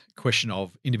that question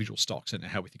of individual stocks and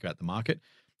how we think about the market,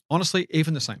 honestly,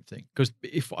 even the same thing. Because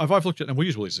if I've looked at, and we'll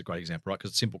use Woolies as a great example, right?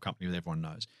 Because it's a simple company that everyone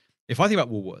knows. If I think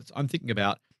about Woolworths, I'm thinking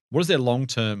about what does their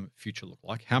long-term future look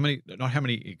like? Not how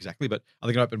many exactly, but are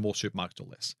they going to open more supermarkets or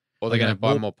less? Or they're going to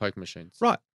buy more poker machines.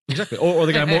 Right, exactly. Or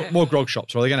they're going to have more grog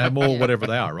shops, or are they going to have more whatever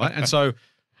they are, right? And so,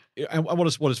 and what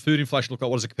does food inflation look like?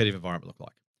 What does a competitive environment look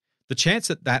like? The chance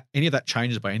that any of that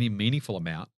changes by any meaningful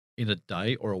amount in a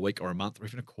day or a week or a month or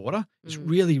even a quarter is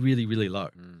really, really, really low.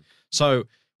 So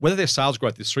whether their sales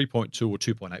growth is 3.2 or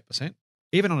 2.8%,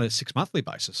 even on a 6-monthly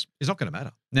basis, is not going to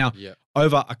matter. Now, Yeah.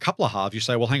 over a couple of halves, you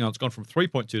say, well, hang on, it's gone from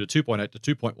 3.2 to 2.8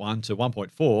 to 2.1 to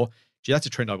 1.4. Gee, that's a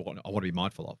trend I want to be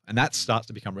mindful of. And that starts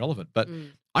to become relevant. But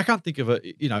I can't think of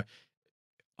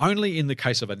only in the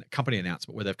case of a company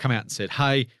announcement where they've come out and said,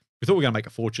 hey, we thought we were going to make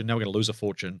a fortune. Now we're going to lose a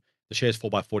fortune. The shares fall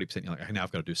by 40%. You're like, okay, now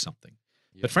I've got to do something.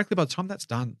 Yeah. But frankly, by the time that's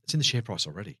done, it's in the share price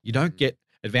already. You don't get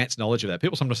advanced knowledge of that.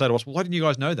 People sometimes say to us, well, why didn't you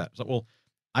guys know that? It's like, well,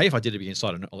 A, if I did it be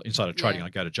insider trading,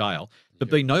 I'd go to jail.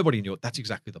 But B, nobody knew it. That's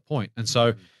exactly the point. And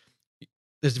so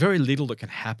there's very little that can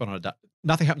happen on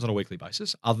nothing happens on a weekly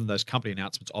basis other than those company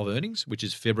announcements of earnings, which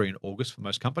is February and August for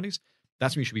most companies.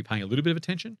 That's when you should be paying a little bit of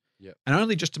attention. Yep. And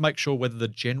only just to make sure whether the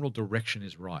general direction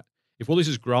is right. If all this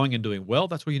is growing and doing well,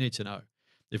 that's all you need to know.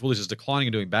 If all this is declining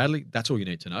and doing badly, that's all you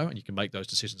need to know, and you can make those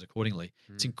decisions accordingly.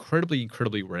 It's incredibly,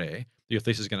 incredibly rare that your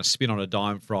thesis is going to spin on a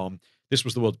dime from this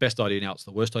was the world's best idea, now it's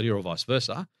the worst idea, or vice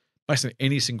versa. Based on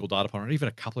any single data point, or even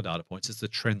a couple of data points, it's the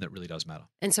trend that really does matter.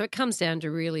 And so it comes down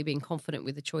to really being confident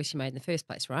with the choice you made in the first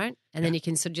place, right? And then you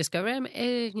can sort of just go around,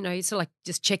 it's sort of like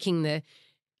just checking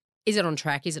is it on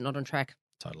track, is it not on track?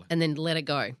 Totally. And then let it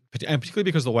go. And particularly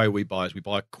because the way we buy is we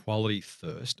buy quality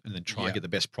first and then try and get the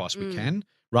best price we can,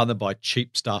 rather than buy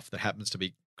cheap stuff that happens to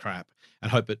be crap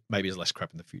and hope it maybe is less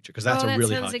crap in the future, because that's a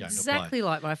really hard game to play. Exactly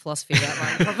like my philosophy about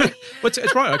buying property. But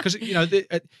it's right, because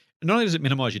not only does it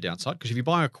minimize your downside, because if you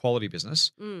buy a quality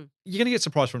business, you're going to get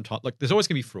surprised from time. Like there's always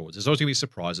going to be frauds. There's always going to be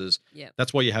surprises. Yeah.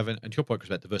 That's why you have, and to your point,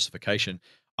 about diversification,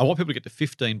 I want people to get to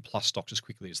 15 plus stocks as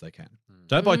quickly as they can.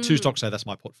 Don't buy 2 stocks, say that's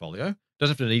my portfolio.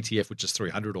 Doesn't have to be an ETF, which is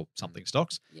 300 or something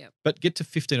stocks. But get to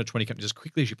 15 or 20 companies as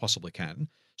quickly as you possibly can.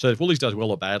 So if all these does well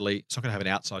or badly, it's not going to have an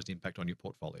outsized impact on your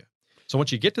portfolio. So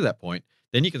once you get to that point,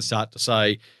 then you can start to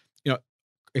say,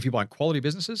 if you're buying quality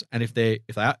businesses, and if they're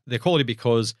quality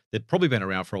because they've probably been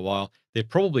around for a while, they're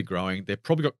probably growing, they've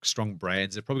probably got strong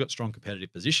brands, they've probably got strong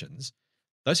competitive positions,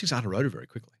 those things aren't eroded very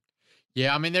quickly.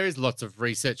 Yeah, I mean, there is lots of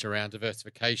research around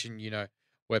diversification,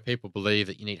 where people believe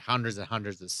that you need hundreds and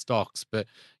hundreds of stocks. But,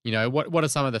 what are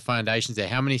some of the foundations there?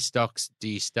 How many stocks do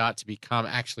you start to become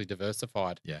actually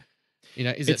diversified? Yeah.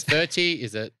 Is it 30?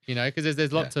 Is it, because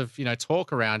there's lots of,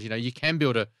 talk around, you can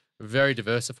build a very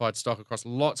diversified stock across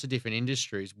lots of different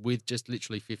industries with just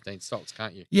literally 15 stocks,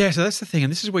 can't you? Yeah, so that's the thing.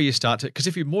 And this is where you start to, because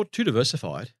if you're more too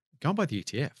diversified, go and buy the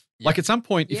ETF. Like at some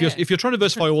point, if you're trying to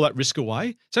diversify all that risk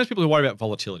away, some people who worry about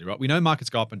volatility, right? We know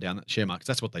markets go up and down, share markets,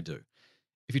 that's what they do.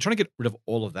 If you're trying to get rid of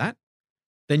all of that,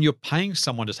 then you're paying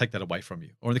someone to take that away from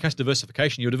you. Or in the case of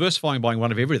diversification, you're diversifying, buying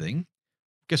one of everything.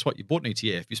 Guess what? You bought an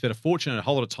ETF. You spent a fortune and a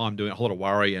whole lot of time doing a whole lot of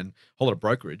worry and a whole lot of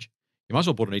brokerage. You might as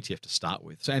well bought an ETF to start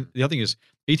with. So, and the other thing is,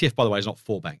 ETF, by the way, is not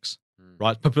 4 banks,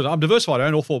 right? But I'm diversified. I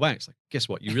own all 4 banks. Like, guess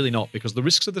what? You're really not, because the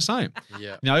risks are the same.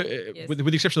 Yeah. With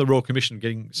the exception of the Royal Commission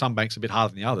getting some banks a bit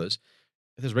harder than the others,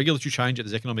 if there's regulatory change, if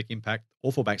there's economic impact,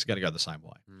 all 4 banks are going to go the same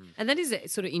way. And that is a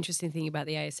sort of interesting thing about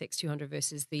the ASX 200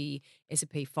 versus the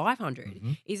S&P 500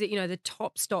 is that, the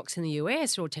top stocks in the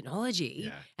US are all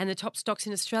technology and the top stocks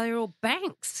in Australia are all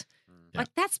banks. Like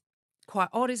that's quite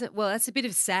odd, isn't it? Well, that's a bit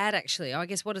of sad, actually. I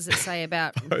guess what does it say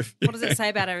about what does it say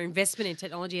about our investment in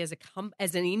technology as a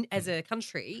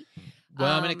country?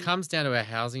 Well, it comes down to our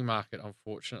housing market,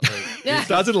 unfortunately. It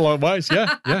does in a lot of ways,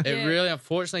 yeah. It really,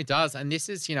 unfortunately, does. And this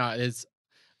is, there's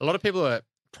a lot of people who are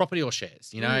property or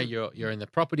shares. You're in the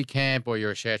property camp or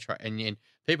you're a share trader, and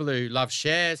people who love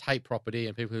shares hate property,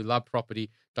 and people who love property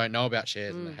don't know about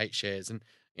shares and they hate shares. And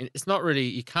it's not really,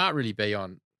 you can't really be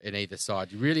on either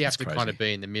side. You really have to kind of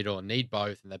be in the middle and need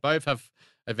both, and they both have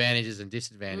advantages and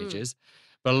disadvantages.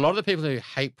 But a lot of the people who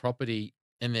hate property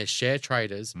and they're share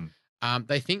traders,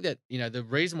 they think that the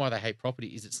reason why they hate property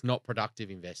is it's not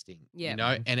productive investing.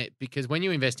 And because when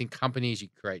you invest in companies, you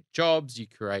create jobs, you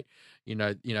create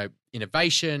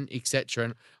innovation, etc.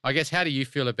 And I guess, how do you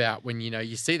feel about when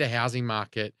you see the housing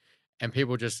market and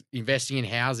people just investing in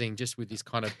housing just with this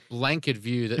kind of blanket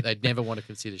view that they'd never want to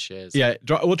consider shares? Yeah,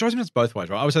 well, it drives me nuts both ways,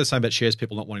 right? I always say the same about shares,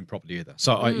 people not wanting property either.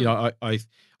 So I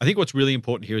think what's really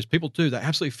important here is people they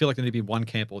absolutely feel like they need to be in one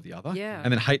camp or the other,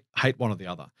 and then hate one or the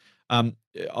other.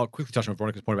 I'll quickly touch on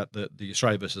Veronica's point about the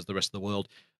Australia versus the rest of the world.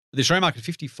 The Australian market,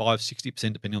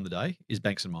 55-60%, depending on the day, is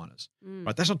banks and miners.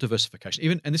 Right? That's not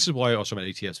diversification. And this is why I was talking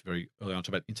about ETFs very early on,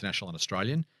 talking about international and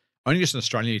Australian. Only just an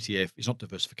Australian ETF is not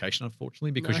diversification, unfortunately,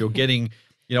 because you're getting,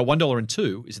 $1 and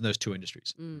 2 is in those 2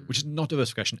 industries, which is not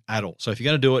diversification at all. So if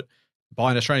you're going to do it,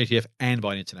 buy an Australian ETF and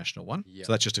buy an international one. Yep.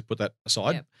 So that's just to put that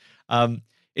aside. Yep.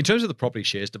 In terms of the property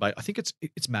shares debate, I think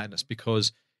it's madness,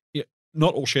 because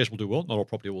not all shares will do well, not all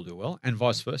property will do well, and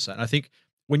vice versa. And I think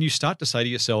when you start to say to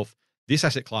yourself, this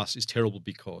asset class is terrible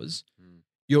because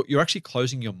you're actually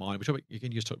closing your mind, which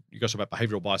again, you guys talk about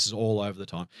behavioral biases all over the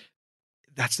time.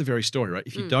 that's the very story, right?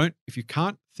 If you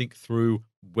can't think through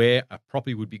where a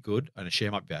property would be good and a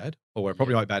share might be bad, or where a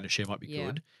property might be bad and a share might be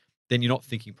good, then you're not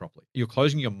thinking properly. You're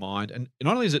closing your mind. And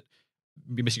not only is it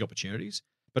you're missing opportunities,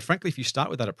 but frankly, if you start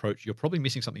with that approach, you're probably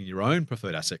missing something in your own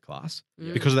preferred asset class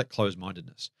because of that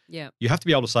closed-mindedness. Yeah. You have to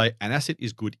be able to say an asset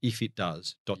is good if it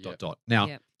does ... Now,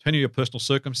 depending on your personal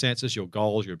circumstances, your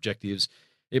goals, your objectives,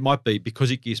 it might be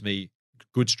because it gives me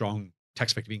good, strong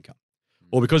tax-effective income,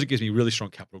 or because it gives me really strong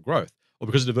capital growth, or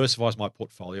because it diversifies my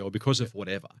portfolio, or because of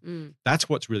whatever. That's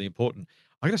what's really important.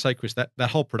 I got to say, Chris, that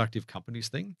whole productive companies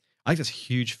thing, I think that's a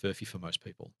huge furphy for most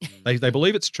people. They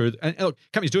believe it's true. And look,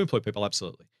 companies do employ people,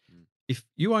 absolutely. If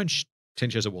you own 10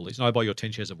 shares of Woolies and I buy your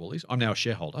 10 shares of Woolies, I'm now a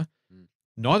shareholder.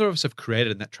 Neither of us have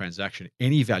created in that transaction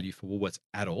any value for Woolworths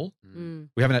at all.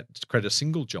 We haven't had to create a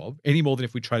single job any more than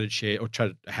if we traded share or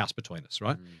traded a house between us,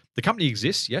 right? The company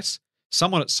exists, yes.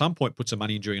 Someone at some point put some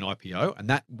money in during an IPO, and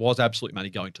that was absolute money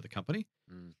going to the company.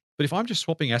 But if I'm just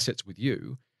swapping assets with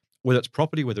you, whether it's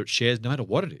property, whether it's shares, no matter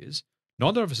what it is,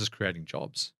 neither of us is creating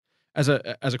jobs. As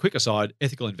a quick aside,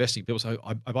 ethical investing, people say,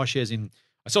 I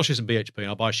sell shares in BHP and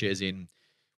I buy shares in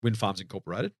Wind Farms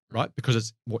Incorporated, right? Because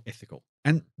it's more ethical.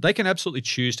 And they can absolutely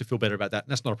choose to feel better about that.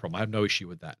 And that's not a problem. I have no issue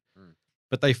with that.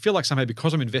 But they feel like somehow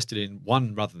because I'm invested in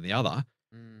one rather than the other,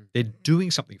 they're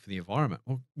doing something for the environment.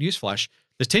 Well, newsflash,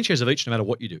 there's 10 shares of each no matter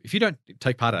what you do. If you don't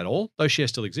take part at all, those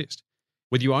shares still exist.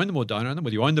 Whether you own them or don't own them,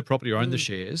 whether you own the property or own the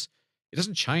shares, it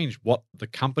doesn't change what the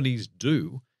companies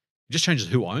do. It just changes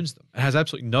who owns them. It has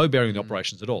absolutely no bearing on the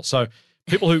operations at all. So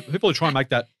people who try and make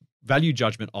that value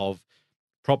judgment of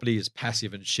property is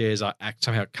passive and shares are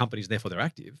somehow companies, therefore they're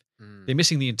active, they're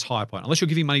missing the entire point. Unless you're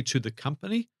giving money to the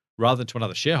company rather than to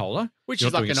another shareholder. Which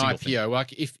is like an IPO.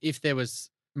 Like if there was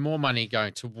more money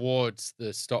going towards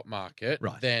the stock market,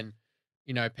 then,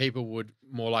 people would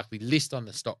more likely list on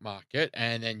the stock market,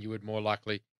 and then you would more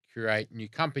likely create new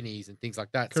companies and things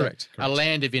like that. Correct. A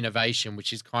land of innovation,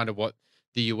 which is kind of what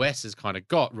the US has kind of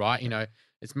got, right?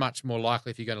 It's much more likely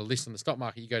if you're going to list on the stock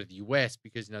market, you go to the US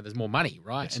because, there's more money,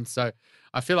 right? Yes. And so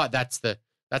I feel like that's the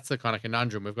kind of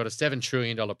conundrum. We've got a $7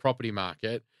 trillion property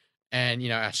market, and,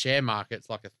 our share market's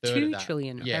like a third of that. $2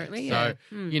 trillion, apparently. So,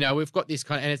 we've got this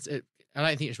kind of, and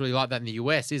I don't think it's really like that in the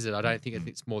US, is it? I don't think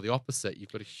it's more the opposite.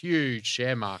 You've got a huge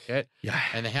share market,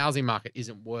 and the housing market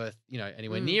isn't worth,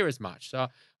 anywhere near as much. So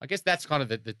I guess that's kind of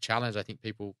the challenge I think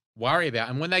people worry about.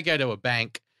 And when they go to a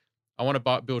bank, I want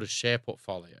to build a share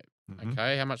portfolio.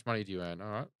 Okay, how much money do you earn? All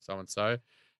right, so-and-so.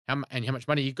 How much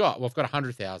money you got? Well, I've got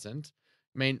 100,000.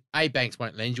 I mean, banks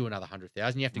won't lend you another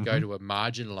 100,000. You have to go to a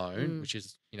margin loan, which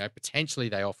is, potentially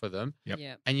they offer them.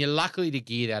 And you're lucky to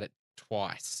gear that at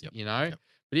twice,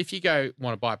 But if you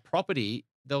want to buy property,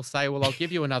 they'll say, well, I'll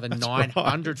give you another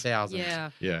 900,000.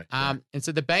 And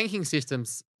so the banking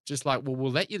system's just like, well,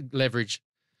 we'll let you leverage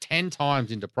 10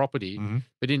 times into property,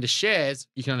 but into shares,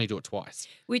 you can only do it twice.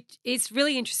 Which is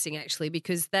really interesting, actually,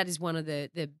 because that is one of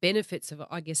the benefits of,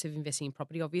 I guess, of investing in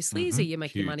property, obviously, is that you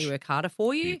make your money work harder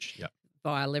for you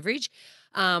via leverage.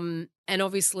 And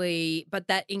obviously, but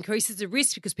that increases the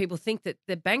risk because people think that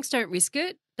the banks don't risk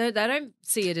it. They don't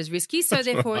see it as risky, so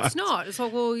therefore it's not. It's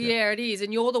like, well, it is.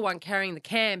 And you're the one carrying the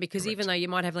can because even though you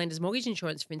might have lender's mortgage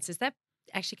insurance, for instance, that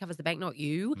actually covers the bank, not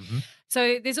you.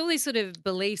 So there's all these sort of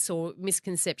beliefs or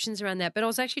misconceptions around that. But I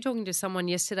was actually talking to someone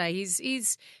yesterday.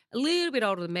 He's a little bit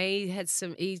older than me.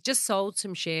 He just sold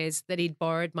some shares that he'd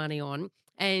borrowed money on.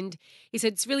 And he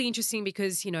said it's really interesting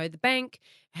because, the bank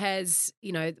has,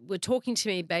 were talking to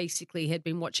me, basically had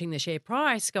been watching the share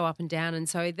price go up and down. And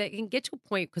so they can get to a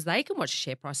point because they can watch the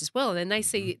share price as well. And then they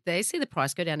see the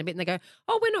price go down a bit and they go,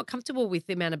 oh, we're not comfortable with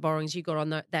the amount of borrowings you got on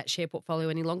that share portfolio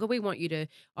any longer. We want you to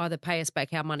either pay us back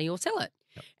our money or sell it.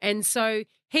 And so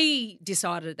he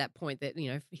decided at that point that,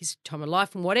 his time of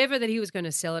life and whatever, that he was going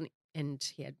to sell it. And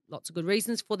he had lots of good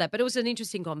reasons for that. But it was an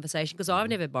interesting conversation because I've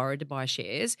never borrowed to buy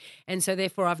shares. And so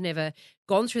therefore I've never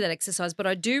gone through that exercise. But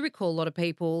I do recall a lot of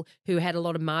people who had a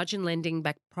lot of margin lending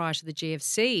back prior to the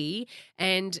GFC,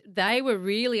 and they were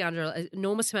really under an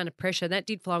enormous amount of pressure. That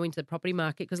did flow into the property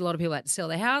market because a lot of people had to sell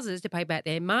their houses to pay back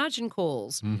their margin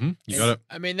calls. You got it.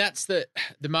 I mean, that's the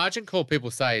margin call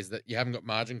people say is that you haven't got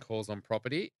margin calls on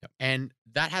property. And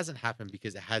that hasn't happened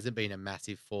because it hasn't been a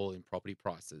massive fall in property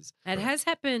prices. It has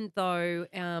happened though.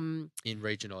 In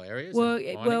regional areas?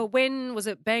 Well, when was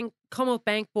it? Commonwealth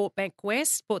Bank bought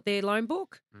Bankwest, bought their loan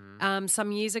book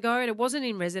some years ago. And it wasn't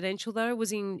in residential though. It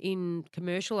was in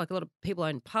commercial. Like a lot of people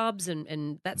own pubs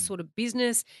and that sort of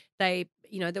business. They,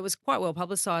 that was quite well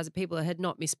publicised that people had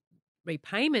not missed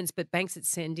repayments, but banks had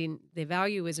sent in their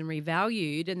valuers and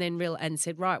revalued and then and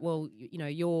said, right, well,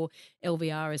 your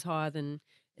LVR is higher than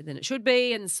than it should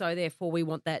be, and so therefore we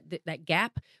want that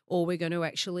gap, or we're going to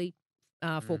actually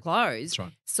foreclose. That's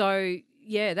right. So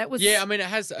yeah, that was Yeah, I mean, it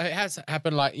has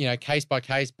happened like, case by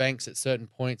case banks at certain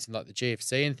points in like the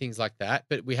GFC and things like that,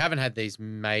 but we haven't had these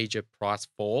major price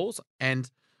falls. And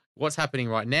what's happening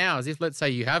right now is, if let's say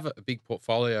you have a big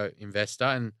portfolio investor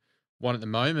and one at the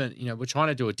moment, we're trying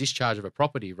to do a discharge of a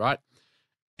property, right?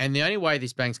 And the only way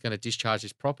this bank's going to discharge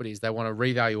this property is they want to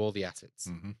revalue all the assets.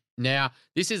 Mm-hmm. Now,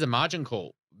 this is a margin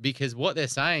call, because what they're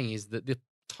saying is that the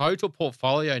total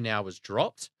portfolio now was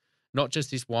dropped, not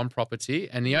just this one property.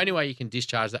 And the only way you can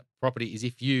discharge that property is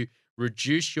if you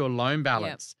reduce your loan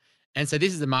balance. Yep. And so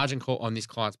this is a margin call on this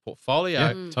client's portfolio.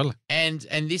 Yeah, totally. And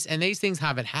these things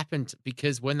haven't happened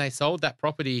because when they sold that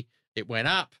property, it went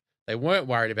up. They weren't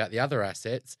worried about the other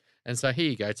assets. And so here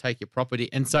you go, take your property.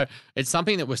 And so it's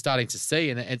something that we're starting to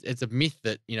see. And it's a myth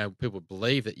that, people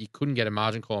believe that you couldn't get a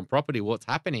margin call on property. Well, it's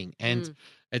happening. And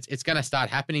it's going to start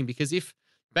happening, because if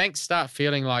banks start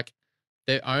feeling like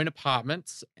their own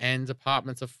apartments and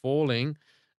apartments are falling,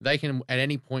 they can at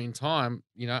any point in time,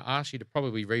 ask you to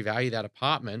probably revalue that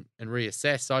apartment and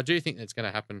reassess. So I do think that's going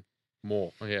to happen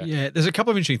more. Yeah, there's a couple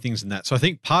of interesting things in that. So I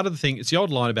think part of the thing, it's the old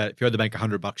line about if you owe the bank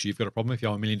 $100, you've got a problem. If you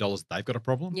owe $1 million, they've got a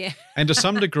problem. Yeah. And to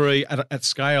some degree, at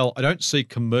scale, I don't see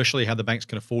commercially how the banks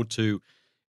can afford to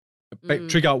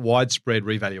trigger widespread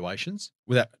revaluations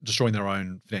without destroying their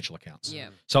own financial accounts. Yeah.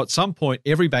 So at some point,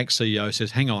 every bank CEO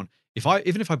says, hang on,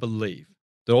 even if I believe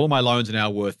that all my loans are now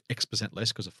worth X%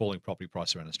 less because of falling property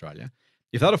prices around Australia,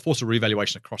 if that were forced a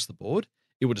revaluation across the board,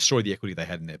 it would destroy the equity they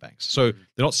had in their banks. So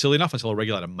they're not silly enough until a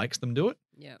regulator makes them do it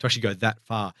to actually go that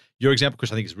far. Your example,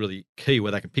 Chris, I think is really key,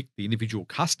 where they can pick the individual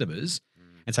customers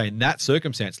and say, in that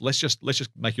circumstance, let's just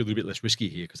make you a little bit less risky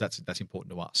here, because that's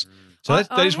important to us. So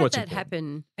that is what's important. I had that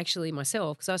happen actually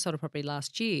myself, because I sold a property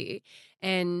last year,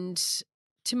 and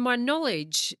to my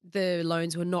knowledge, the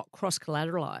loans were not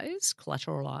collateralized.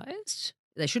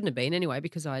 They shouldn't have been anyway,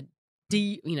 because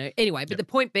anyway, but the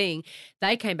point being,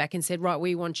 they came back and said, right,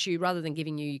 we want you, rather than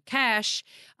giving you cash,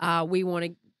 we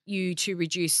want you to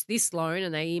reduce this loan.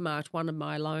 And they earmarked one of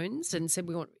my loans and said,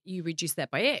 we want you reduce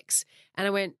that by X. And I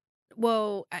went,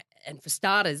 well, and for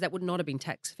starters, that would not have been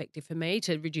tax effective for me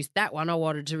to reduce that one. I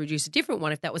wanted to reduce a different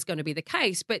one if that was going to be the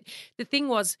case. But the thing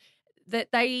was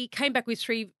that they came back with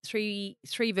three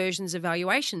versions of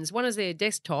valuations. One is their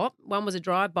desktop, one was a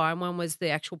drive-by, and one was the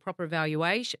actual proper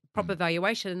valuation,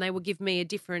 and they would give me a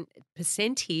different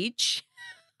percentage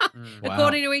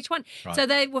according to each one. Right. So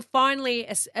they were finally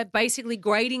basically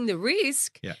grading the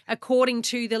risk according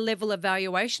to the level of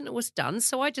valuation that was done.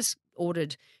 So I just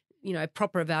ordered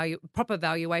proper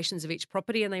valuations of each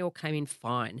property, and they all came in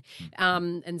fine.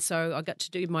 And so I got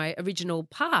to do my original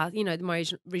path, my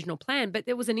original plan. But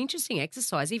there was an interesting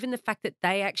exercise, even the fact that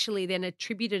they actually then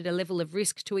attributed a level of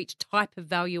risk to each type of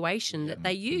valuation that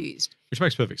they used. Which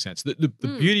makes perfect sense. The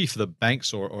beauty for the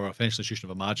banks or a financial institution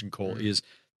of a margin call is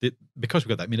that because we've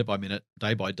got that minute-by-minute,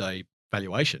 day-by-day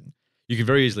valuation, you can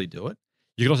very easily do it.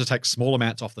 You can also take small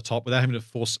amounts off the top without having to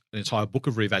force an entire book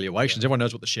of revaluations. Everyone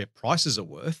knows what the share prices are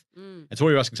worth. And so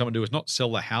all you're asking someone to do is not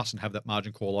sell the house and have that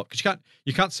margin call up, because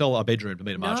you can't sell a bedroom to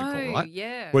meet a margin call, right?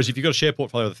 Yeah. Whereas if you've got a share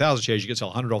portfolio of 1,000 shares, you can sell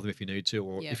 100 of them if you need to,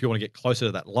 or if you want to get closer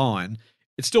to that line.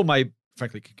 It still may,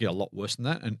 frankly, could get a lot worse than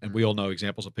that. And we all know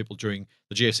examples of people during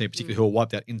the GFC in particular who were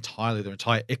wiped out entirely. Their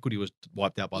entire equity was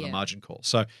wiped out by the margin call.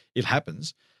 So it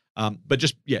happens. But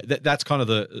just, that's kind of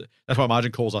that's why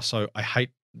margin calls are so, I hate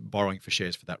borrowing for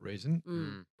shares for that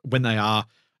reason. When they are,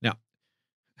 now,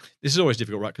 this is always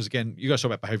difficult, right? Because again, you guys talk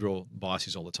about behavioral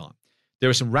biases all the time. There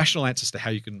are some rational answers to how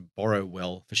you can borrow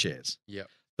well for shares. Yeah.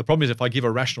 The problem is if I give a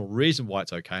rational reason why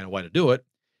it's okay and a way to do it,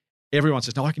 everyone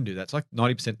says, no, I can do that. It's like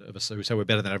 90% of us who say we're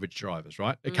better than average drivers,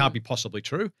 right? It can't be possibly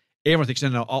true. Everyone thinks,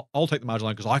 no, I'll take the margin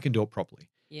line because I can do it properly.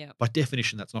 Yeah. By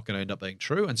definition, that's not going to end up being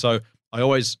true. And so I'm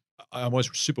always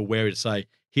super wary to say,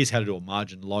 here's how to do a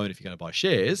margin loan if you're going to buy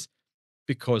shares,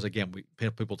 because again,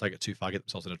 people take it too far, get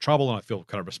themselves into trouble, and I feel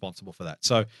kind of responsible for that.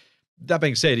 So that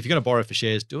being said, if you're going to borrow for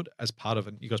shares, do it as part of,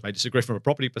 and you guys may disagree from a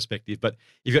property perspective, but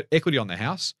if you've got equity on the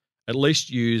house, at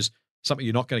least use something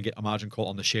you're not going to get a margin call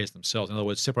on the shares themselves. In other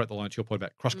words, separate the loan, to your point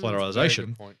about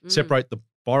cross-collateralization, separate the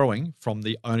borrowing from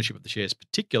the ownership of the shares,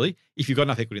 particularly if you've got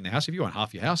enough equity in the house. If you own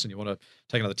half your house and you want to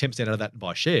take another 10% out of that and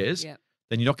buy shares,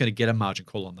 then you're not going to get a margin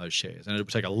call on those shares. And it would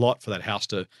take a lot for that house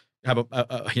to have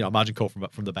a margin call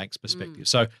from the bank's perspective.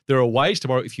 So there are ways to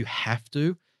borrow if you have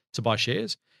to buy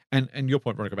shares. And your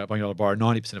point, Veronica, about being able to borrow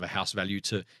 90% of a house value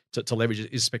to leverage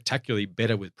is spectacularly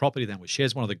better with property than with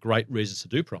shares. One of the great reasons to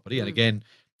do property. And again,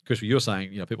 Chris, what you're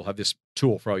saying, people have this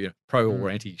tool for pro or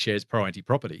anti-shares, pro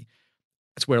anti-property.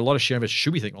 That's where a lot of share investors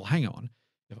should be thinking, well, hang on,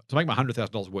 to make my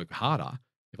 $100,000 work harder,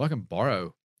 if I can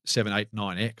borrow 7, 8,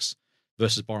 9x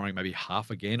versus borrowing maybe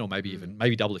half again, or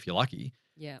maybe double if you're lucky,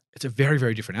 Yeah. it's a very,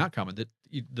 very different outcome. And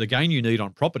the gain you need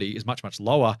on property is much, much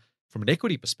lower from an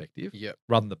equity perspective, Yep.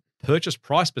 rather than the purchase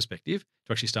price perspective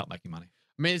to actually start making money.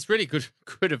 I mean, it's really good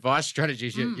advice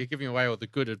strategies. You're giving away all the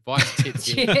good advice tips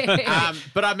here. Yeah.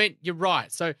 But I mean, you're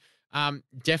right. So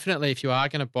definitely, if you are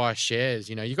going to buy shares,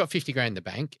 you've got 50 grand in the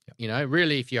bank.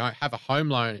 Really, if you have a home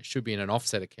loan, it should be in an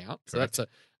offset account. So Correct. that's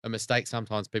a mistake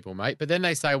sometimes people make. But then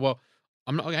they say, well,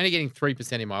 I'm only getting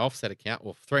 3% in my offset account,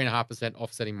 or 3.5%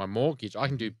 offsetting my mortgage. I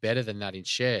can do better than that in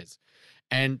shares.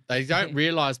 And they don't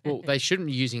realize, well, they shouldn't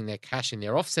be using their cash in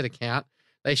their offset account.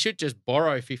 They should just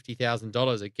borrow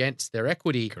 $50,000 against their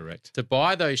equity Correct. to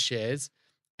buy those shares.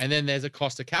 And then there's a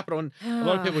cost of capital. And a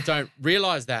lot of people don't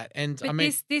realize that. And But I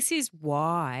mean, this is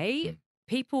why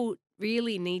people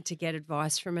really need to get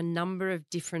advice from a number of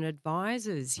different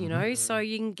advisors, so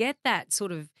you can get that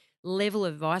sort of level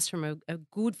of advice from a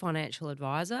good financial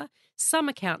advisor. Some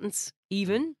accountants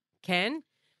even can,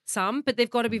 but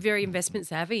they've got to be very investment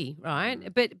savvy,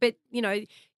 right? But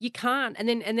you can't. And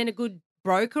then a good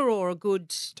broker or a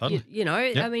good, Totally.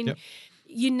 I mean, yep.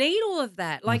 you need all of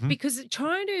that, because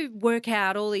trying to work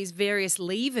out all these various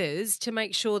levers to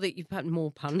make sure that you put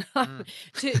more pun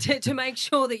to make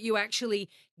sure that you actually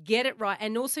get it right,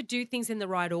 and also do things in the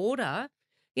right order.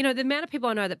 The amount of people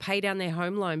I know that pay down their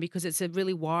home loan because it's a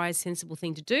really wise, sensible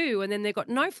thing to do, and then they've got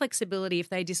no flexibility if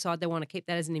they decide they want to keep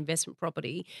that as an investment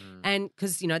property, and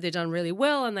because they've done really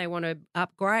well and they want to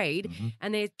upgrade,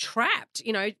 and they're trapped,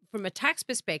 from a tax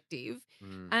perspective,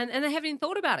 and they haven't even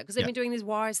thought about it because they've been doing these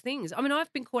wise things. I mean,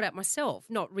 I've been caught out myself,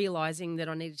 not realizing that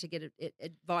I needed to get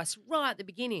advice right at the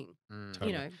beginning.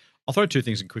 Totally. I'll throw two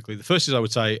things in quickly. The first is, I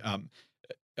would say,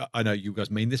 I know you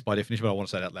guys mean this by definition, but I want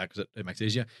to say it out loud because it makes it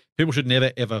easier. People should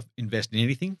never, ever invest in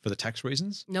anything for the tax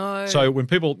reasons. No. So when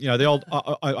people, the old,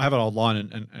 I have an old line,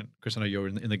 and Chris, I know you're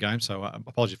in the game, so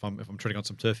apologies if I'm treading on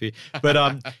some turf here. But,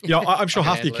 I'm sure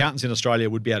half the accountants in Australia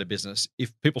would be out of business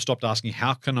if people stopped asking,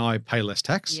 how can I pay less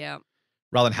tax? Yeah.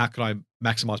 Rather than how can I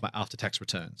maximize my after-tax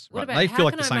returns? What Right? about They how feel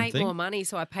like can the I same make thing. more money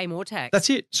so I pay more tax? That's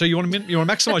it. So you want to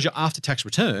maximize your after-tax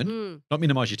return, not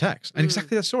minimize your tax. And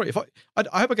exactly that story. If I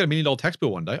hope I get $1 million tax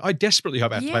bill one day. I desperately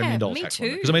hope I have to pay $1 million me tax too. one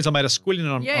day, because it means I made a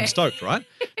squillion and I'm stoked, right?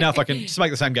 Now, if I can just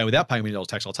make the same game without paying $1 million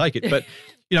tax, I'll take it. But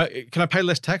can I pay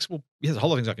less tax? Well, there's a whole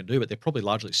lot of things I can do, but they're probably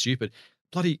largely stupid.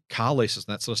 Bloody car leases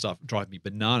and that sort of stuff drive me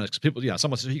bananas, because people,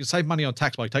 someone says you can save money on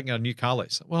tax by taking out a new car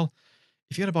lease. Well,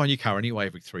 if you're going to buy a new car anyway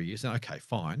every 3 years, then okay,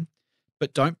 fine.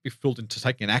 But don't be fooled into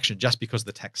taking an action just because of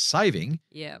the tax saving.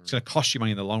 Yeah. It's going to cost you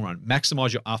money in the long run.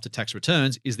 Maximize your after-tax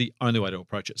returns is the only way to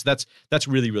approach it. So that's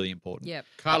really, really important. Yep.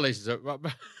 car leases are,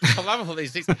 I love all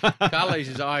these things. Car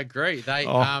leases, I agree. They,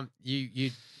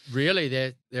 you really,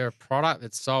 they're a product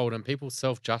that's sold, and people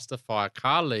self-justify a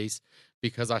car lease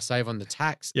because I save on the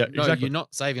tax. Yeah, no, exactly. You're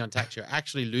not saving on tax. You're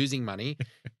actually losing money,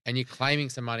 and you're claiming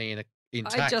some money in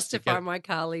tax. I justify my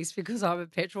car lease because I'm a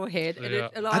petrol head,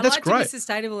 and I that's like great. to be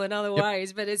sustainable in other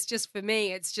ways, but it's just, for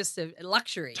me, it's just a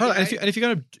luxury. Totally. And if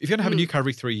you're going to have a new car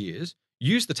every 3 years,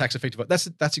 use the tax effective. That's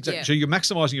exactly. Yeah. So you're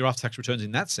maximizing your after tax returns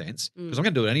in that sense, because I'm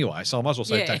going to do it anyway, so I might as well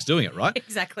save tax doing it, right?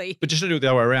 Exactly. But just to do it the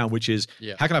other way around, which is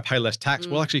how can I pay less tax?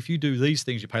 Well, actually, if you do these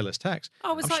things, you pay less tax.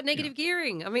 Oh, it's like negative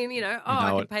gearing. I mean,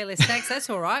 I know can pay less tax. That's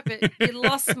all right, but you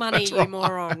lost money, you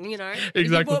moron. If you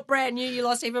Exactly. bought brand new, you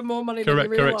lost even more money than you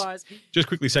realised. Just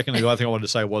quickly, secondly, the other thing I wanted to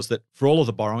say was that for all of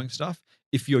the borrowing stuff,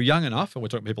 if you're young enough, and we're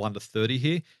talking people under 30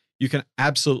 here, you can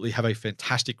absolutely have a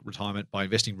fantastic retirement by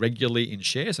investing regularly in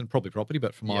shares and probably property,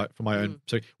 but for my own,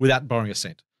 so without borrowing a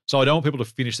cent. So I don't want people to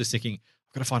finish this thinking,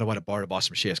 I've got to find a way to borrow to buy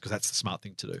some shares, because that's the smart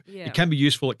thing to do. Yeah. It can be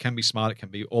useful, it can be smart, it can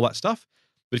be all that stuff.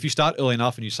 But if you start early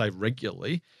enough and you save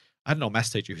regularly, I had an old maths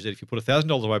teacher who said if you put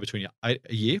 $1,000 away between a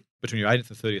year, between your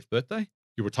 80th and 30th birthday,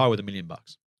 you retire with $1 million.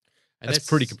 That's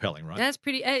pretty compelling, right? That's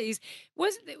pretty. It is.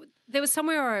 There was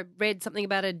somewhere I read something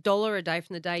about $1 a day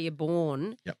from the day you're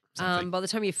born. Yep. Something. By the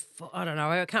time I don't know,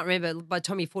 I can't remember. By the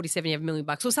time you're 47, you have $1 million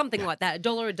or something like that.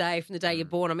 $1 a day from the day you're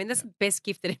born. I mean, that's the best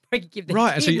gift that anybody could give their right.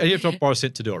 kid. And so you have to borrow a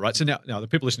cent to do it, right? So now the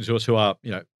people listening to us who are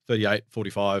 38,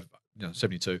 45,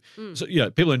 72. So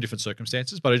people are in different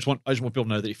circumstances, but I just want people to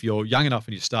know that if you're young enough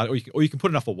and you start, or you can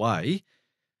put enough away.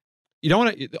 You don't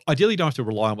want to. Ideally, you don't have to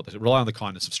rely on the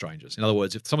kindness of strangers. In other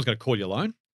words, if someone's going to call you a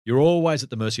loan, you're always at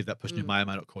the mercy of that person who may or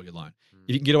may not call you a loan.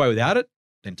 If you can get away without it,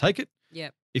 then take it. Yeah.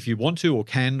 If you want to or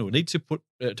can or need to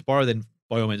to borrow, then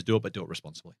by all means do it, but do it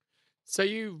responsibly. So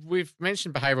we've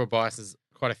mentioned behavioural biases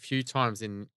quite a few times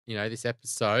in this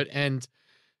episode, and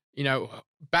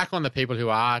back on the people who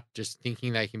are just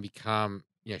thinking they can become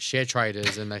share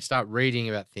traders and they start reading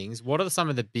about things. What are some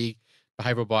of the big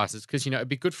behavioral biases, because, it'd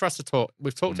be good for us to talk.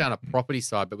 We've talked down a property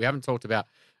side, but we haven't talked about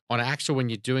on actual, when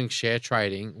you're doing share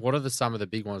trading, what are some of the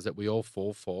big ones that we all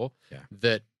fall for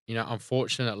that,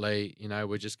 unfortunately,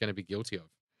 we're just going to be guilty of?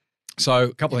 So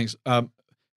a couple of things.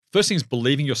 First thing is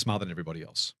believing you're smarter than everybody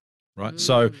else, right?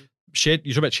 So you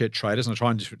talk about shared traders, and I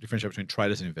try and differentiate between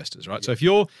traders and investors, right? So if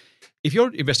you're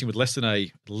investing with less than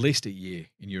at least a year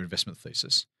in your investment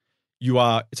thesis,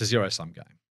 it's a zero-sum game.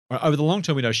 Right? Over the long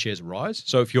term, we know shares rise.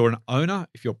 So if you're an owner,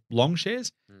 if you're long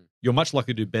shares, you're much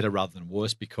likely to do better rather than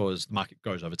worse because the market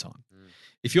grows over time.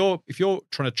 If you're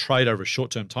trying to trade over a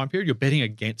short-term time period, you're betting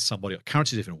against somebody.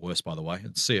 Currency is even worse, by the way,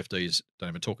 and CFDs don't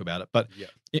even talk about it. But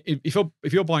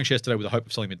if you're buying shares today with the hope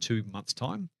of selling them in 2 months'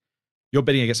 time, you're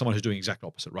betting against someone who's doing the exact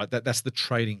opposite, right? That's the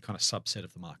trading kind of subset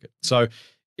of the market. So,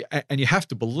 and you have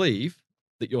to believe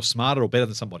that you're smarter or better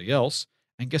than somebody else.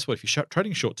 And guess what? If you're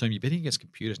trading short-term, you're betting against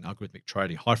computers and algorithmic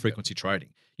trading, high-frequency trading.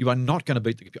 You are not going to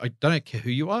beat the computer. I don't care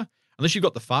who you are. Unless you've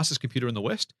got the fastest computer in the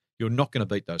West, you're not going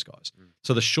to beat those guys.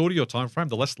 So the shorter your time frame,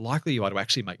 the less likely you are to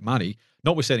actually make money,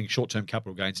 notwithstanding short-term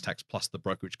capital gains tax plus the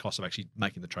brokerage cost of actually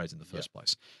making the trades in the first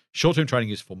place. Short-term trading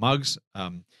is for mugs.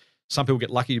 Some people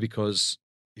get lucky because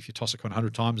if you toss a coin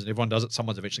 100 times and everyone does it,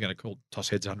 someone's eventually going to toss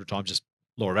heads 100 times, just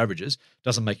law of averages.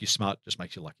 Doesn't make you smart, just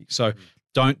makes you lucky. So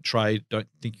don't trade, don't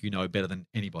think you know better than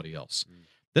anybody else.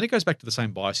 Then it goes back to the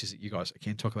same biases that you guys,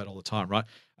 again, talk about all the time, right?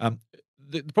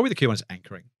 Probably the key one is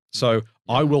anchoring. So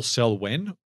I will sell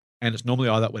when, and it's normally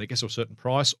either when it gets to a certain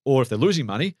price, or if they're losing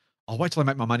money, I'll wait till I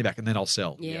make my money back and then I'll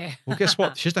sell. Yeah. Well, guess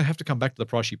what? Shares don't have to come back to the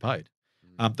price you paid.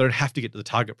 They don't have to get to the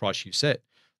target price you set.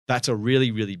 That's a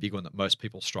really, really big one that most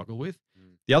people struggle with.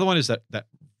 The other one is that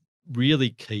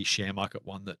really key share market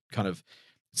one that kind of,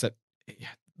 it's that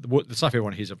the stuff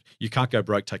everyone hears of, you can't go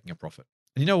broke taking a profit.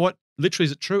 And you know what? Literally,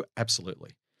 is it true?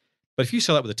 Absolutely. But if you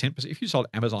sell that with a 10%, if you sold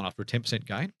Amazon after a 10%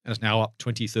 gain and it's now up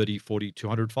 20, 30, 40,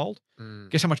 200 fold,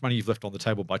 guess how much money you've left on the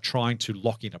table by trying to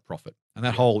lock in a profit? And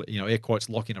that whole, air quotes,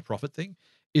 lock in a profit thing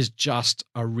is just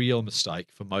a real mistake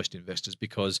for most investors,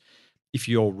 because if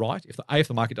you're right, if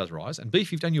the market does rise, and B,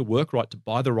 if you've done your work right to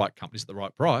buy the right companies at the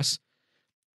right price,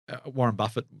 Warren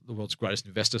Buffett, the world's greatest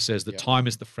investor, says that time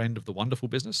is the friend of the wonderful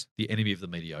business, the enemy of the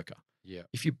mediocre.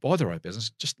 If you buy the right business,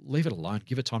 just leave it alone.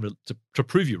 Give it time to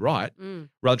prove you right, rather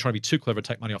than trying to be too clever and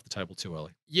take money off the table too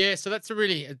early. Yeah, so that's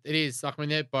it is. Like,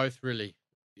 they're both really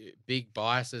big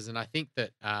biases. And I think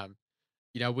that,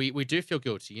 we do feel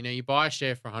guilty. You buy a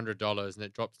share for $100 and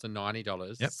it drops to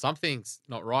 $90. Something's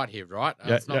not right here, right?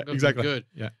 It's not exactly good.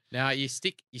 Now, you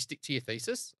stick to your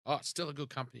thesis. Oh, it's still a good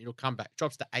company. It'll come back.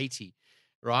 Drops to 80.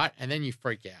 Right. And then you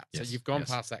freak out. So you've gone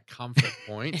past that comfort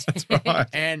point. That's right.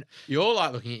 And you're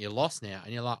like looking at your loss now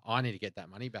and you're like, I need to get that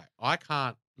money back. I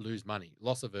can't lose money.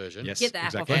 Loss aversion. Get the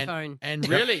app off your phone. And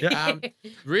really,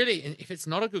 really, and if it's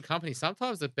not a good company,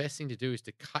 sometimes the best thing to do is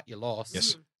to cut your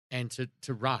loss and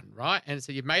to run. Right. And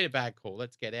so you've made a bad call.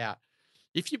 Let's get out.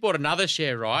 If you bought another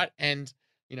share, right, and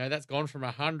that's gone from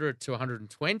 100 to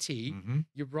 120,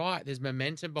 you're right. There's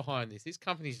momentum behind this. This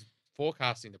company's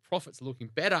forecasting, the profits are looking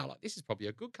better. Like, this is probably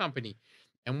a good company.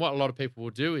 And what a lot of people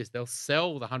will do is they'll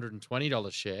sell the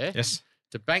 $120 share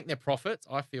to bank their profits.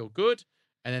 I feel good.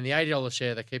 And then the $80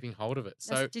 share, they're keeping hold of it.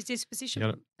 So that's disposition.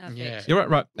 You're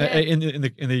right.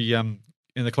 Yeah.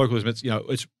 In the colloquialism,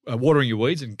 it's watering your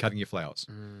weeds and cutting your flowers.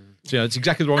 So it's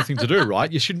exactly the wrong thing to do, right?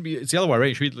 You shouldn't be. It's the other way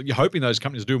around. You're hoping those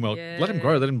companies are doing well. Let them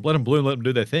grow. Let them bloom. Let them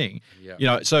do their thing.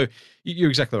 So you're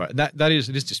exactly right. And it is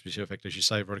disposition effect, as you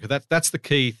say, Veronica. That's the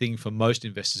key thing for most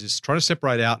investors, is trying to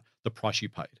separate out the price you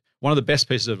paid. One of the best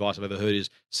pieces of advice I've ever heard is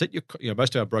set your.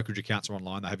 Most of our brokerage accounts are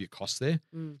online. They have your costs there.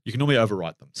 You can normally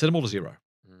overwrite them. Set them all to zero.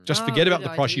 Just forget about the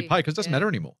price you pay, because it doesn't matter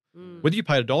anymore. Whether you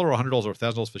paid $1 or $100 or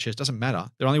 $1,000 for shares doesn't matter.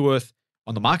 They're only worth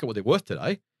on the market what they're worth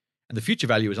today, and the future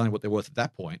value is only what they're worth at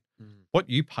that point. What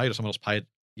you paid or someone else paid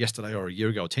yesterday or a year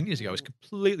ago or 10 years ago is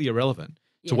completely irrelevant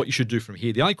to what you should do from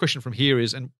here. The only question from here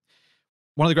is, and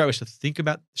one of the great ways to think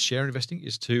about share investing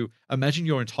is to imagine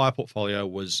your entire portfolio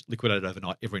was liquidated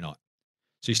overnight, every night.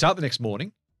 So you start the next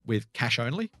morning with cash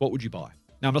only. What would you buy?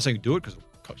 Now, I'm not saying do it because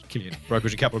it'll kill you in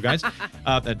brokerage and capital gains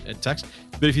and tax.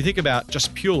 But if you think about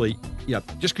just purely,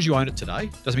 just because you own it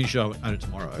today doesn't mean you should own it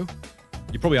tomorrow.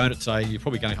 You probably own it today. You're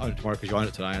probably going to own it tomorrow because you own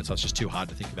it today, and so it's just too hard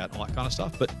to think about all that kind of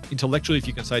stuff. But intellectually, if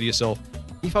you can say to yourself,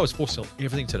 if I was forced to sell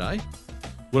everything today,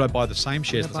 would I buy the same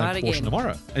shares at the same portion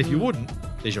tomorrow? And if you wouldn't,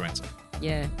 there's your answer.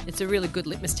 Yeah, it's a really good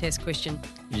litmus test question.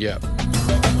 Yeah.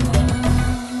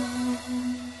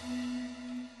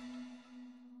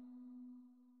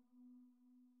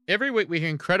 Every week we hear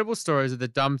incredible stories of the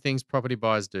dumb things property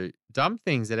buyers do. Dumb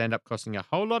things that end up costing a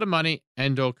whole lot of money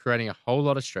and or creating a whole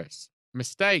lot of stress.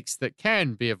 Mistakes that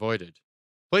can be avoided.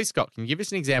 Please, Scott, can you give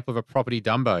us an example of a property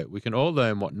Dumbo? We can all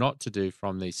learn what not to do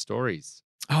from these stories.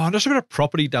 Oh, I'm not sure about a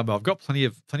property Dumbo. I've got plenty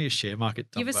of share market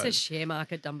Dumbo. Give us a share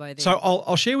market Dumbo then. So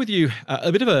I'll share with you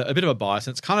a bit of a bias,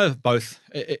 and it's kind of both.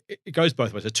 It goes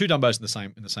both ways. There's two Dumbos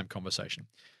in the same conversation.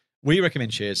 We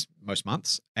recommend shares most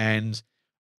months, and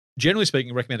generally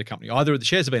speaking, recommend a company either the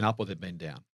shares have been up or they've been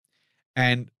down.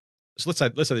 And so let's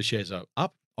say the shares are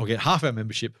up. I'll get half our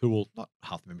membership who will, not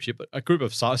half the membership, but a group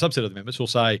of subset of the members will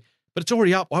say, but it's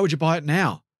already up. Why would you buy it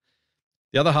now?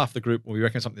 The other half of the group, when we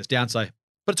recommend something that's down, say,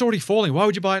 but it's already falling. Why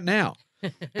would you buy it now?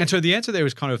 And so the answer there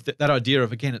is kind of that idea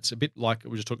of, again, it's a bit like we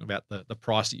were just talking about the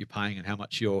price that you're paying and how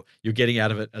much you're getting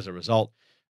out of it as a result.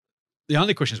 The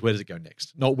only question is, where does it go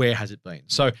next? Not where has it been?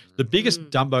 So the biggest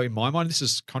Dumbo in my mind, this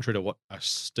is contrary to what a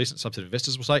decent subset of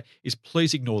investors will say, is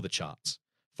please ignore the charts.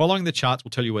 Following the charts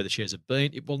will tell you where the shares have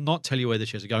been. It will not tell you where the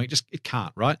shares are going. It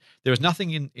can't, right? There is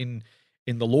nothing in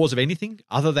the laws of anything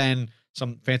other than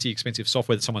some fancy expensive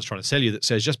software that someone's trying to sell you that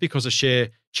says just because a share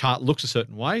chart looks a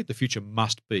certain way, the future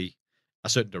must be a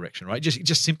certain direction, right?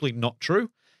 Just simply not true.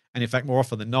 And in fact, more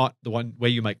often than not, the one where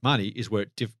you make money is where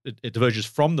it diverges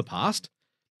from the past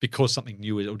because something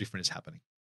new or different is happening.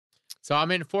 So, I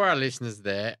mean, for our listeners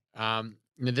there,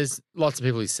 there's lots of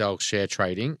people who sell share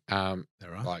trading, There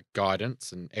are. like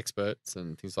guidance and experts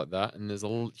and things like that. And there's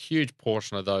a huge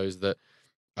portion of those that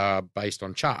are based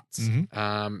on charts.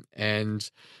 Mhm.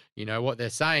 And, what they're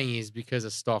saying is because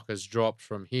a stock has dropped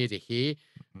from here to here,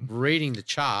 reading the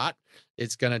chart,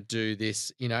 it's going to do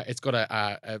this, it's got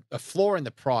a floor in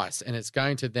the price and it's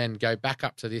going to then go back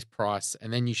up to this price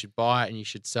and then you should buy it and you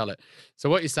should sell it. So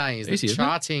what you're saying is Easy, that isn't it?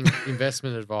 charting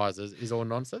investment advisors is all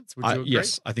nonsense. Would you agree?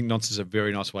 Yes, I think nonsense is a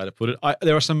very nice way to put it.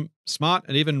 There are some smart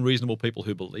and even reasonable people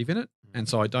who believe in it. And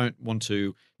so I don't want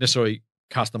to necessarily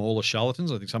cast them all as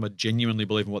charlatans. I think some are genuinely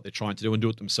believe in what they're trying to do and do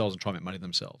it themselves and try and make money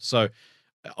themselves. So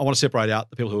I want to separate out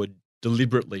the people who are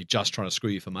deliberately just trying to screw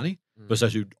you for money versus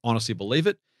those who honestly believe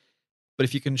it. But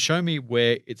if you can show me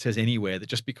where it says anywhere that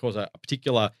just because a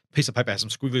particular piece of paper has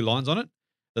some squiggly lines on it,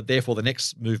 that therefore the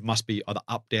next move must be either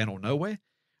up, down, or nowhere,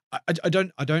 I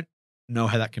don't know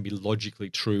how that can be logically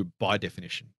true by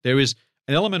definition. There is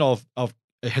an element of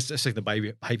it has to see the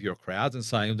behavior of crowds and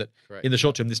saying that in the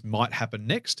short term this might happen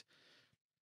next.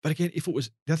 But again, if it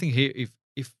was the other thing here,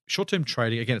 if short-term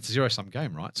trading, again, it's a zero-sum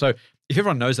game, right? So if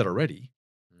everyone knows that already,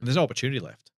 then there's no opportunity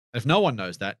left. And if no one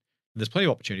knows that, then there's plenty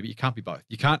of opportunity, but you can't be both.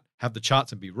 You can't have the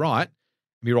charts and be right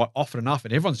often enough,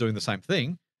 and everyone's doing the same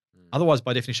thing. Otherwise,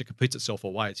 by definition, it competes itself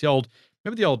away. It's remember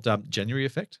the old January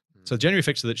effect? So the January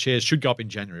effect so that shares should go up in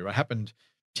January, right? Happened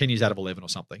 10 years out of 11 or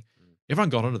something. Everyone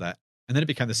got onto that. And then it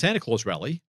became the Santa Claus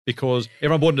rally because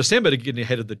everyone bought in December to get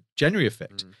ahead of the January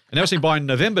effect. And now we're seeing buy in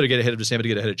November to get ahead of December to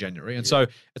get ahead of January. And so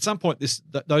at some point,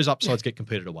 those upsides get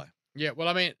competed away. Yeah, well,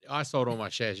 I mean, I sold all my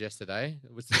shares yesterday.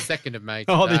 It was the 2nd of May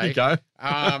today. Oh, there you go.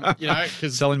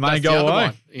 Because Sell in May and go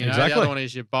away. The other one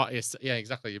is you buy. Yeah,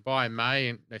 exactly. You buy in May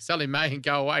and they sell in May and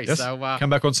go away. Yes. So come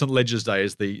back on St. Ledger's Day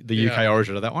is the UK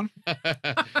origin of that one.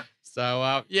 So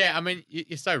I mean,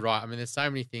 you're so right. I mean, there's so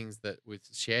many things that with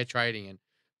share trading and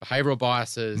behavioral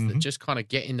biases that just kind of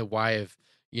get in the way of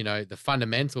the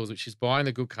fundamentals, which is buying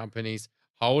the good companies,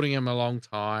 holding them a long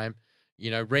time,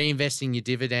 reinvesting your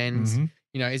dividends.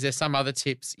 Is there some other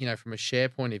tips, from a share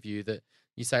point of view that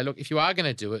you say, look, if you are going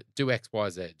to do it, do X, Y,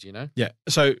 Z, Yeah.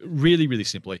 So really, really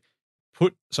simply,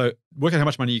 work out how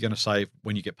much money you're going to save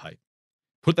when you get paid.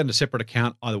 Put that in a separate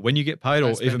account, either when you get paid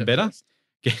or even better.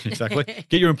 Exactly.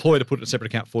 Get your employer to put it in a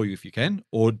separate account for you if you can,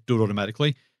 or do it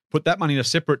automatically. Put that money in a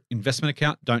separate investment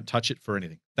account. Don't touch it for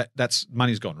anything. That's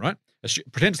money's gone, right?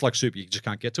 Pretend it's like soup. You just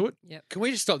can't get to it. Yep. Can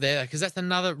we just stop there? Because that's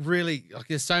another really,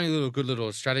 there's so many good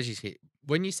little strategies here.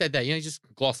 When you said that, just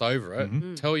gloss over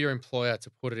it. Tell your employer to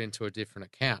put it into a different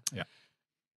account. Yeah.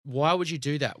 Why would you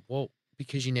do that? Well,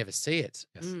 because you never see it.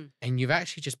 Yes. And you've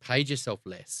actually just paid yourself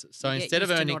less. So You instead get of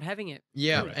used to earning, not having it.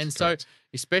 yeah. Correct, And correct. so,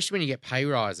 especially when you get pay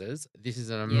rises, this is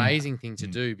an amazing thing to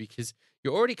do because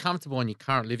you're already comfortable on your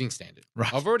current living standard.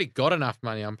 Right. I've already got enough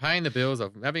money. I'm paying the bills.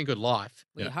 I'm having a good life.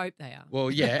 We hope they are. Well,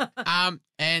 yeah.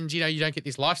 And you don't get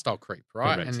this lifestyle creep,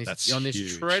 right? Correct. And That's you're on this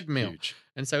huge, treadmill. huge.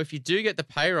 And so if you do get the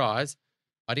pay rise,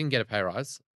 I didn't get a pay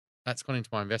rise. That's gone into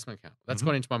my investment account. That's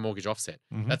gone into my mortgage offset.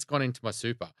 That's gone into my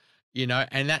super.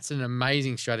 And that's an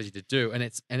amazing strategy to do. And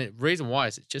the reason why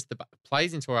is it's just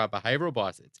plays into our behavioral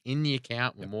bias. It's in the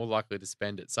account. We're more likely to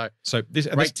spend it. So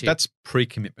that's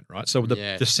pre-commitment, right? So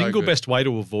the single best way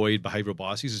to avoid behavioral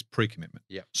biases is pre-commitment.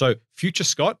 Yeah. So future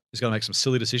Scott is going to make some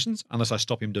silly decisions unless I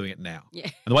stop him doing it now. Yeah.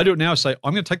 And the way to do it now is say,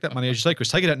 I'm going to take that money, as you say, Chris,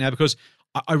 take it out now because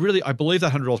I believe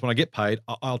that $100 when I get paid,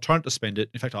 I'll try not to spend it.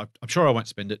 In fact, I'm sure I won't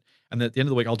spend it. And at the end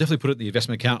of the week, I'll definitely put it in the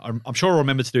investment account. I'm sure I'll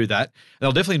remember to do that. And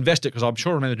I'll definitely invest it because I'm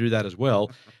sure I'll remember to do that as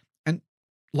well. And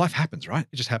life happens, right?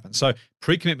 It just happens. So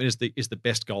pre-commitment is the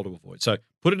best goal to avoid. So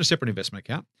put it in a separate investment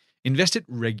account. Invest it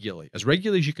regularly as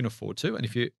you can afford to. And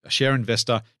if you're a share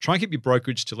investor, try and keep your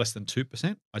brokerage to less than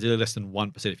 2%, ideally less than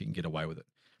 1% if you can get away with it.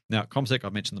 Now, CommSec,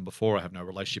 I've mentioned them before. I have no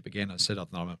relationship again. I said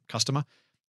I'm a customer.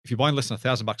 If you're buying less than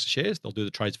 $1,000 of shares, they'll do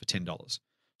the trades for $10. So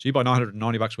you buy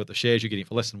 $990 worth of shares, you're getting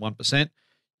for less than 1%.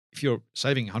 If you're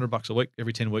saving $100 a week,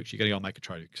 every 10 weeks, you're going to go and make a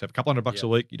trade. So a couple $100 a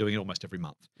week, you're doing it almost every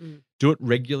month. Do it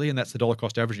regularly, and that's the dollar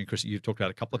cost averaging, Chris, that you've talked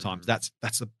about a couple of times. That's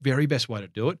the very best way to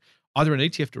do it, either an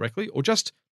ETF directly or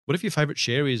just whatever your favorite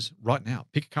share is right now.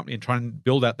 Pick a company and try and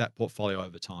build out that portfolio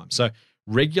over time. So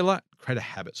regular, create a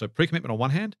habit. So pre-commitment on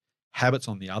one hand, habits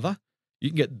on the other. You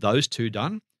can get those two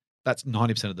done. That's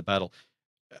 90% of the battle.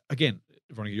 Again,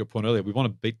 running your point earlier, we want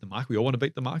to beat the market. We all want to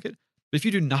beat the market. But if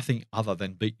you do nothing other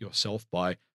than beat yourself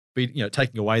by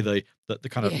taking away the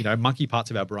kind of monkey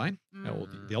parts of our brain, or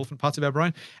the elephant parts of our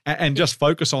brain, and just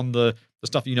focus on the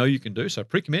stuff you can do. So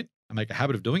pre-commit and make a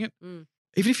habit of doing it.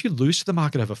 Even if you lose to the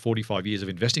market over 45 years of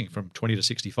investing from 20 to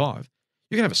 65,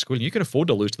 you can have a squillion. You can afford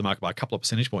to lose to the market by a couple of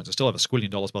percentage points and still have $1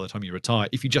 squillion by the time you retire.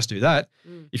 If you just do that,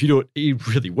 if you do it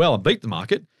really well and beat the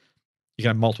market, you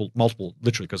can have multiple,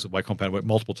 literally because of the way compound work,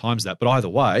 multiple times that. But either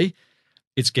way,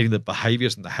 it's getting the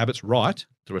behaviors and the habits right.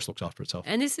 The rest looks after itself.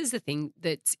 And this is the thing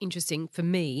that's interesting for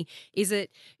me is that,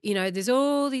 there's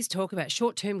all these talk about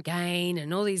short-term gain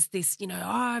and all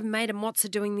I've made a mozza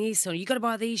doing this, or you got to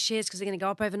buy these shares because they're going to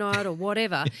go up overnight or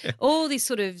whatever. All this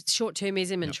sort of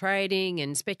short-termism and trading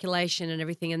and speculation and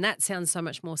everything. And that sounds so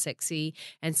much more sexy.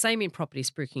 And same in property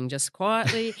spruiking, just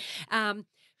quietly.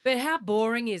 But how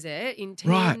boring is it in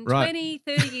 10, 20,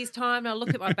 30 years' time? And I look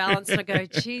at my balance and I go,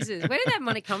 Jesus, where did that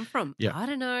money come from? I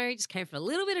don't know. It just came from a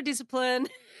little bit of discipline,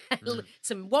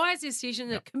 some wise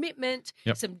decision, a commitment,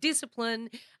 some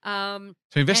discipline. So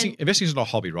investing is not a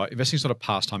hobby, right? Investing is not a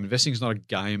pastime. Investing is not a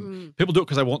game. People do it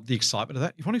because they want the excitement of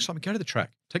that. If you want excitement, go to the track.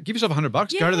 Give yourself $100,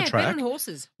 go to the track. Bet on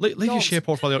horses. Leave your share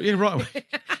portfolio. Yeah, right.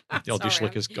 The old dish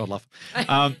lickers, God love.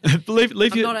 I'm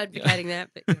not advocating that.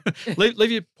 But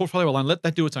leave your portfolio alone. Let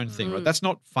that do its own thing, right? That's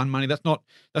not fun money. That's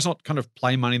not kind of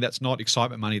play money. That's not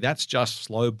excitement money. That's just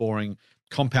slow, boring,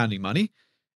 compounding money.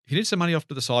 If you need some money off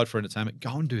to the side for entertainment,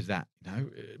 go and do that.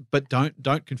 But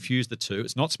don't confuse the two.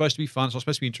 It's not supposed to be fun. It's not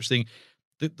supposed to be interesting.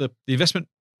 The investment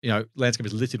landscape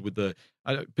is littered with some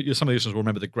of the listeners will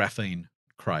remember the graphene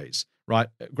craze, right?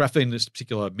 Graphene, this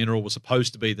particular mineral, was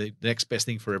supposed to be the next best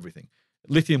thing for everything.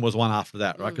 Lithium was one after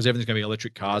that, right? Because everything's going to be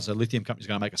electric cars. So lithium company's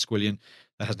going to make a squillion.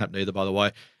 That hasn't happened either, by the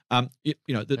way.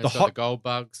 The gold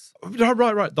bugs.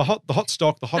 Right. The hot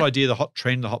stock, the hot idea, the hot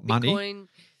trend, the hot money. Bitcoin.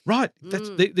 Right.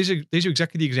 These are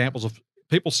exactly the examples of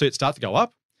people see it start to go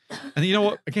up. And you know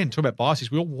what? Again, talk about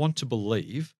biases. We all want to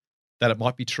believe that it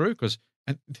might be true because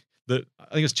I think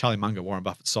it's Charlie Munger, Warren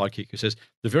Buffett's sidekick, who says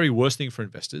the very worst thing for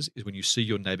investors is when you see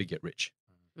your neighbor get rich.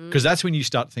 Because that's when you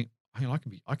start to think,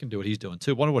 I can do what he's doing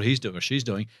too. Wonder what he's doing or she's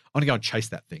doing. I'm going to go and chase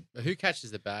that thing. But who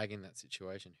catches the bag in that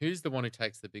situation? Who's the one who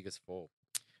takes the biggest fall?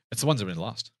 It's the ones that are in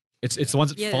last. It's the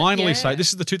ones that finally say,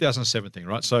 this is the 2007 thing,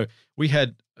 right? So we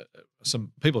had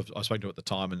some people I spoke to at the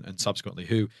time and subsequently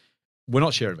who were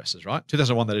not share investors, right?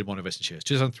 2001, they didn't want to invest in shares.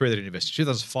 2003, they didn't invest in shares.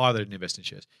 2005, they didn't invest in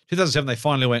shares. 2007, they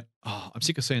finally went, I'm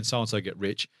sick of seeing so-and-so get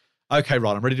rich. Okay,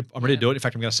 right, I'm ready to do it. In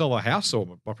fact, I'm going to sell my house or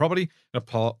my property. I'm going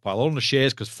to pile all on the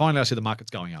shares because finally I see the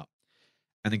market's going up.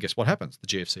 And then guess what happens? The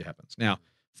GFC happens. Now,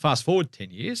 fast forward 10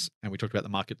 years, and we talked about the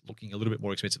market looking a little bit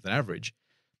more expensive than average.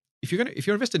 If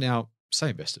you're invested now, stay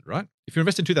invested, right? If you're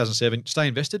invested in 2007, stay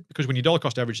invested because when your dollar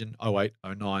cost average in 08,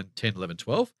 09, 10, 11,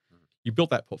 12, you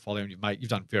built that portfolio and you've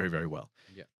done very, very well.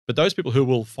 Yeah. But those people who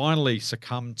will finally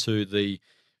succumb to the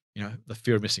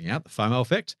fear of missing out, the FOMO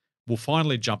effect, will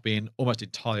finally jump in almost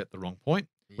entirely at the wrong point.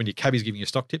 When your cabbie's giving you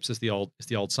stock tips, is the old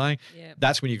saying. Yeah.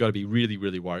 That's when you've got to be really,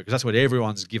 really worried because that's when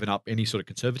everyone's given up any sort of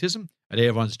conservatism and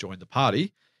everyone's joined the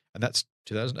party. And that's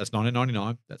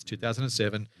 1999. That's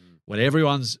 2007. When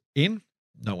everyone's in,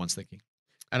 no one's thinking.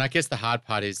 And I guess the hard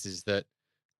part is that,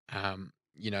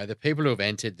 the people who have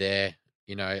entered there,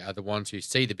 are the ones who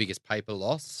see the biggest paper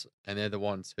loss, and they're the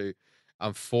ones who,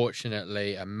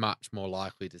 unfortunately, are much more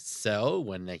likely to sell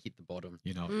when they hit the bottom.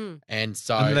 And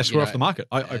so and they swear off the market.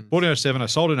 I bought in 07, I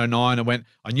sold in 09, and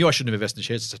I knew I shouldn't have invested in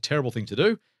shares. It's a terrible thing to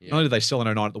do. Not only did they sell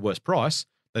in 09 at the worst price,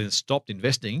 they then stopped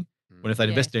investing When if they'd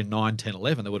Yeah. invested in 9, 10,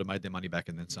 11, they would have made their money back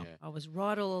and then some. Yeah. I was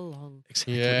right all along.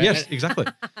 Exactly. Yeah. Yes, exactly.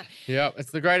 Yeah,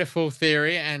 it's the greater fool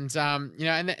theory, and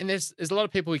and there's a lot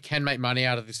of people who can make money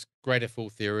out of this greater fool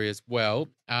theory as well.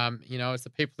 It's the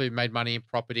people who made money in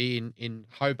property in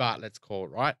Hobart, let's call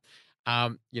it, right?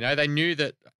 They knew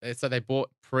that, so they bought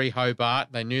pre-Hobart.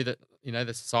 They knew that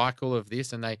the cycle of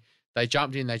this, and they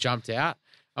jumped in, they jumped out.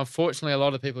 Unfortunately, a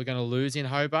lot of people are going to lose in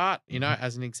Hobart.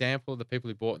 As an example, the people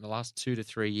who bought in the last 2 to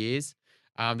 3 years.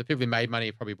 The people who made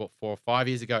money probably bought 4 or 5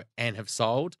 years ago and have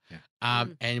sold. Yeah.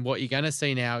 And what you're going to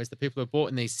see now is the people who bought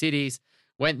in these cities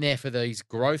went there for these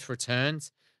growth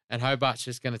returns, and Hobart's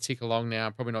just going to tick along now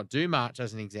and probably not do much,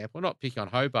 as an example. Not picking on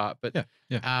Hobart, but yeah.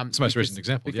 It's the most recent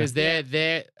example. Because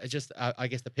they're just, I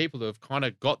guess, the people who have kind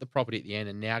of got the property at the end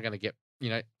and now going to get,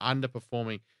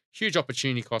 underperforming, huge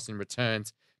opportunity cost in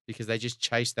returns because they just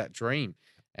chased that dream.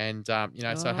 And, so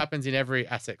it happens in every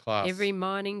asset class. Every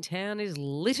mining town is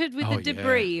littered with the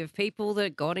debris of people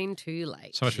that got in too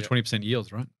late. So much for 20%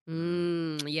 yields, right?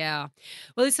 Yeah.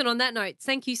 Well, listen, on that note,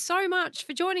 thank you so much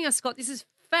for joining us, Scott. This is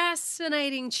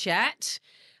fascinating chat.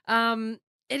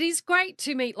 It is great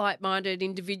to meet like-minded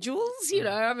individuals,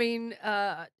 I mean,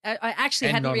 I actually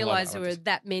And hadn't realised there were non-like-minded.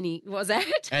 that many. What was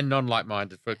that? And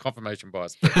non-like-minded for confirmation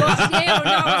bias. Well,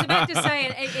 I was about to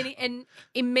say, and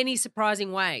in many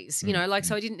surprising ways,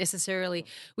 so I didn't necessarily,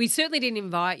 we certainly didn't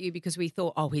invite you because we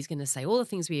thought, he's going to say all the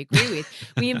things we agree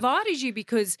with. We invited you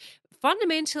because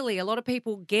fundamentally a lot of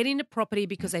people get into property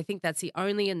because they think that's the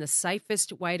only and the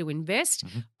safest way to invest.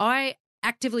 I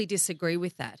actively disagree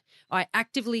with that. I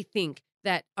actively think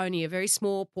that only a very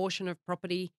small portion of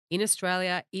property in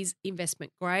Australia is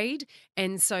investment grade.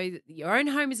 And so your own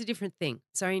home is a different thing.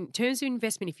 So in terms of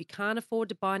investment, if you can't afford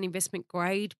to buy an investment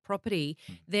grade property,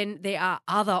 then there are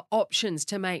other options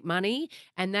to make money.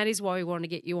 And that is why we want to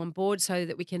get you on board so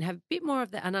that we can have a bit more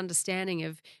of an understanding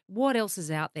of what else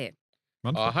is out there.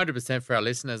 100% for our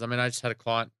listeners. I mean, I just had a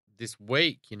client this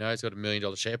week, he's got $1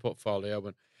 million share portfolio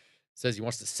and says he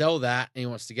wants to sell that and he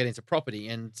wants to get into property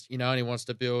and he wants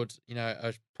to build,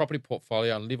 a property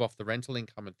portfolio and live off the rental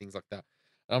income and things like that.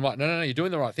 And I'm like, no, you're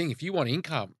doing the right thing. If you want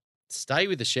income, stay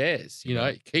with the shares,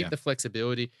 keep the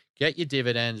flexibility, get your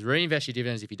dividends, reinvest your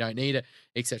dividends if you don't need it,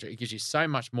 etc. It gives you so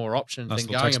much more options than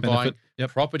going and buying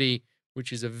property,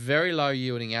 which is a very low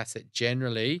yielding asset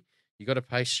generally. You got to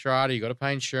pay strata, you got to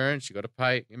pay insurance, you got to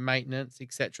pay maintenance,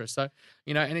 etc. So,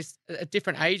 and it's at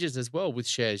different ages as well with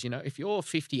shares. If you're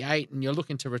 58 and you're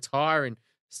looking to retire in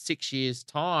 6 years'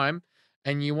 time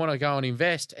and you want to go and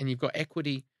invest and you've got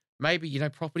equity, maybe,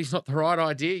 property's not the right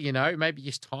idea, maybe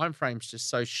your time frame's just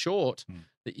so short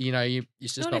that,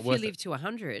 it's just not worth it. Not if you live to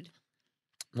 100.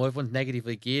 Well, everyone's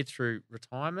negatively geared through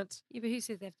retirement. Yeah, but who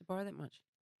said they have to borrow that much?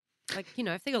 Like,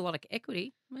 if they got a lot of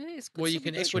equity, it's good. Well, you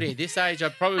can equity at this age.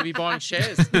 I'd probably be buying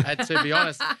shares, to be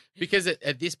honest, because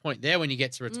at this point there, when you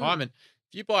get to retirement,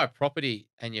 if you buy a property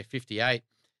and you're 58,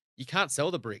 you can't sell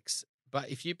the bricks.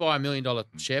 But if you buy $1 million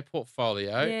share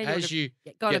portfolio, you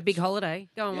got a big holiday,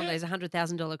 go on one of those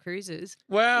 $100,000 cruises.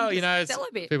 Well, sell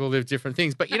a bit. People live different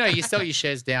things, but you sell your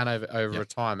shares down over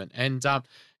retirement, and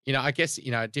I guess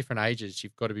at different ages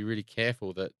you've got to be really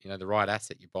careful that the right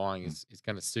asset you're buying is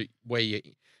going to suit where your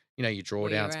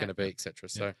drawdown's going to be, etc.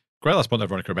 So great last point there,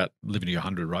 Veronica, about living to your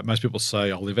 100, right? Most people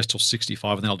say, I'll invest till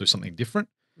 65 and then I'll do something different.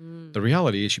 The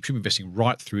reality is you should be investing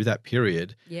right through that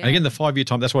period. And again, the 5-year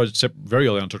time, that's why I said very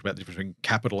early on, I talked about the difference between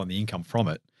capital and the income from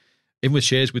it. Even with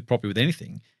shares, with property, with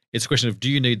anything, it's a question of, do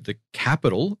you need the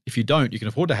capital? If you don't, you can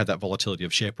afford to have that volatility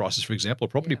of share prices, for example, or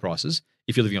property prices.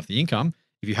 If you're living off the income,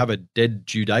 if you have a dead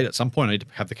due date at some point, I need to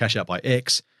have the cash out by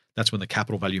X, that's when the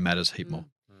capital value matters a heap more.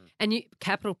 And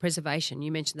capital preservation,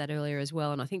 you mentioned that earlier as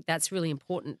well, and I think that's really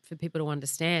important for people to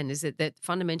understand, is that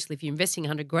fundamentally if you're investing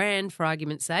 $100,000, for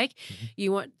argument's sake,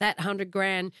 you want that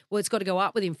 $100,000, well, it's got to go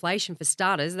up with inflation for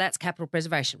starters. That's capital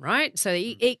preservation, right? So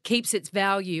it keeps its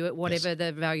value at whatever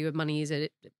the value of money is at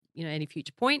any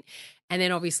future point, and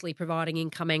then obviously providing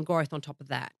income and growth on top of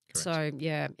that. Correct.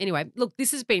 So, anyway, look, this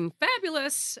has been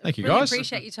fabulous. Thank you, really guys.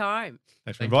 Appreciate your time.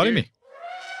 Thanks for inviting me.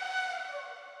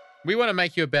 We want to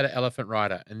make you a better elephant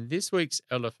rider, and this week's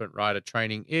elephant rider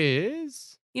training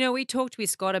is... we talked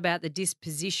with Scott about the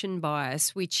disposition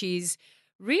bias, which is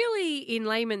really, in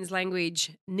layman's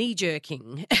language,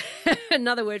 knee-jerking,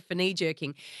 another word for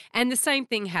knee-jerking. And the same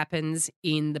thing happens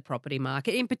in the property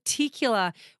market, in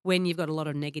particular when you've got a lot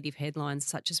of negative headlines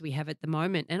such as we have at the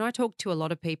moment. And I talk to a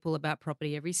lot of people about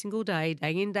property every single day,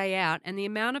 day in, day out, and the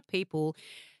amount of people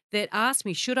that ask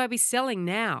me, should I be selling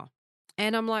now?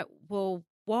 And I'm like, well,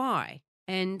 why?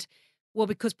 And well,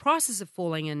 because prices are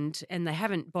falling and they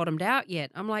haven't bottomed out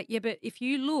yet. I'm like, yeah, but if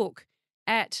you look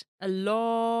at a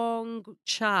long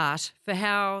chart for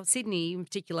how Sydney, in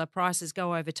particular, prices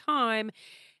go over time,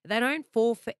 they don't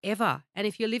fall forever. And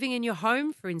if you're living in your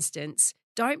home, for instance,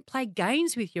 don't play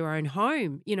games with your own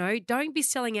home. Don't be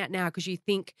selling out now because you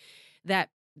think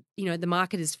that, the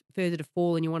market is further to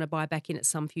fall and you want to buy back in at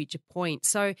some future point.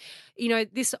 So,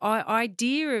 this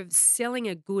idea of selling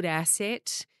a good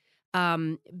asset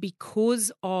because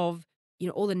of,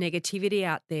 all the negativity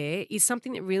out there is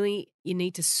something that really you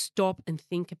need to stop and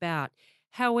think about.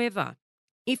 However,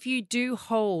 if you do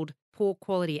hold poor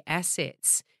quality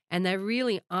assets and they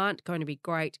really aren't going to be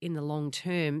great in the long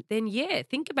term, then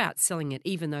think about selling it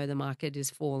even though the market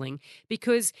is falling.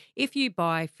 Because if you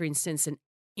buy, for instance, an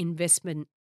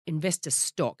investor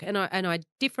stock, and I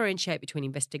differentiate between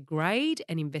investor grade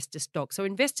and investor stock. So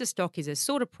investor stock is a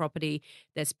sort of property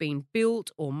that's been built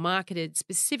or marketed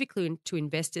specifically to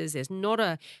investors. There's not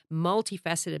a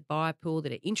multifaceted buyer pool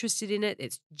that are interested in it.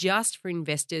 It's just for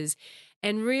investors.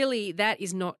 And really that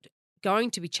is not going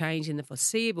to be changed in the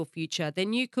foreseeable future.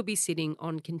 Then you could be sitting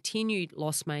on continued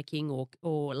loss making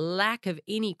or lack of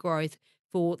any growth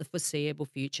for the foreseeable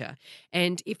future.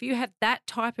 And if you have that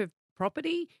type of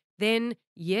property, then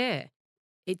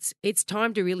it's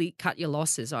time to really cut your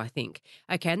losses, I think.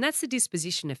 Okay, and that's the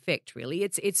disposition effect, really.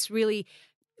 It's really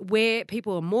where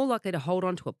people are more likely to hold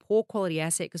on to a poor quality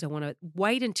asset because they want to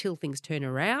wait until things turn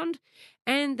around,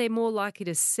 and they're more likely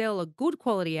to sell a good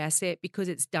quality asset because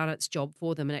it's done its job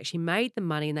for them and actually made the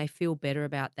money and they feel better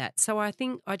about that. So I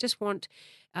think I just want,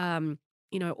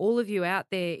 all of you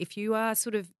out there, if you are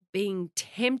sort of being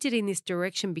tempted in this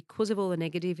direction because of all the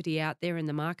negativity out there in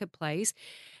the marketplace,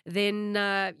 then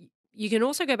you can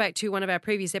also go back to one of our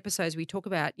previous episodes. We talk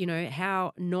about,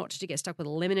 how not to get stuck with a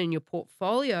lemon in your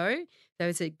portfolio.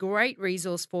 There's a great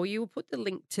resource for you. We'll put the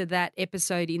link to that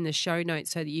episode in the show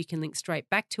notes so that you can link straight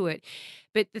back to it.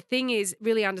 But the thing is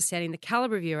really understanding the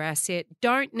caliber of your asset.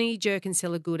 Don't knee-jerk and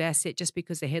sell a good asset just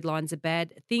because the headlines are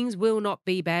bad. Things will not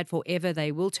be bad forever.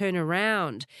 They will turn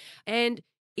around. And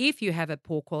if you have a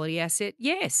poor quality asset,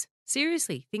 yes,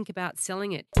 seriously, think about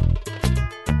selling it.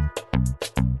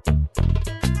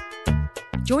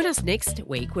 Join us next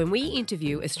week when we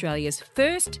interview Australia's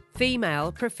first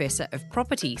female professor of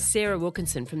property, Sarah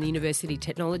Wilkinson from the University of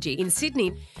Technology in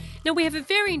Sydney. Now, we have a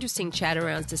very interesting chat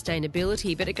around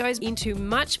sustainability, but it goes into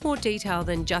much more detail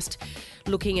than just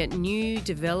looking at new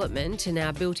development in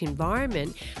our built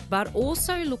environment, but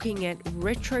also looking at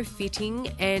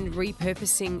retrofitting and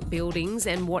repurposing buildings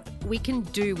and what we can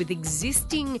do with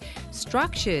existing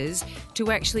structures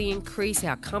to actually increase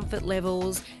our comfort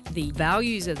levels, the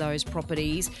values of those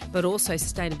properties, but also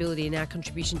sustainability and our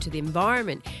contribution to the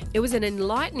environment. It was an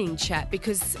enlightening chat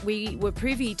because we were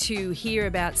privy to hear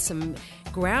about some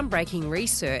groundbreaking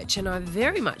research, and I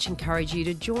very much encourage you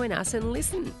to join us and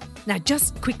listen. Now,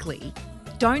 just quickly,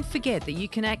 don't forget that you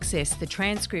can access the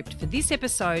transcript for this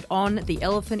episode on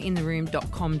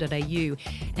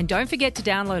theelephantintheroom.com.au. And don't forget to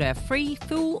download our free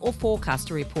Fool or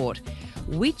Forecaster report.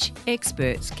 Which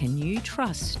experts can you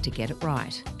trust to get it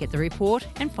right? Get the report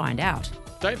and find out.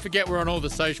 Don't forget we're on all the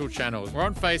social channels. We're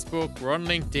on Facebook, we're on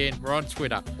LinkedIn, we're on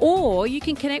Twitter. Or you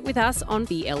can connect with us on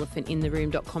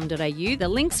theelephantintheroom.com.au. The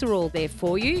links are all there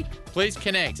for you. Please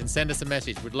connect and send us a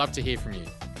message. We'd love to hear from you.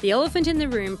 The Elephant in the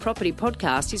Room Property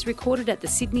Podcast is recorded at the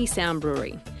Sydney Sound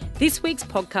Brewery. This week's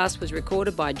podcast was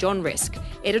recorded by John Resk,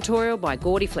 editorial by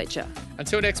Gordy Fletcher.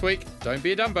 Until next week, don't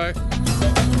be a Dumbo.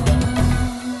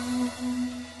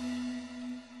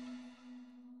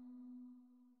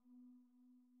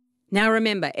 Now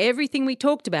remember, everything we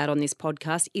talked about on this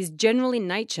podcast is general in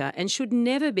nature and should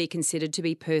never be considered to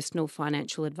be personal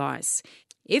financial advice.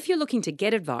 If you're looking to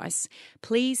get advice,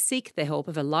 please seek the help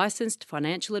of a licensed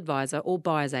financial advisor or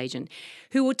buyer's agent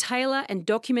who will tailor and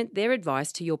document their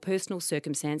advice to your personal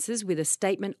circumstances with a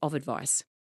statement of advice.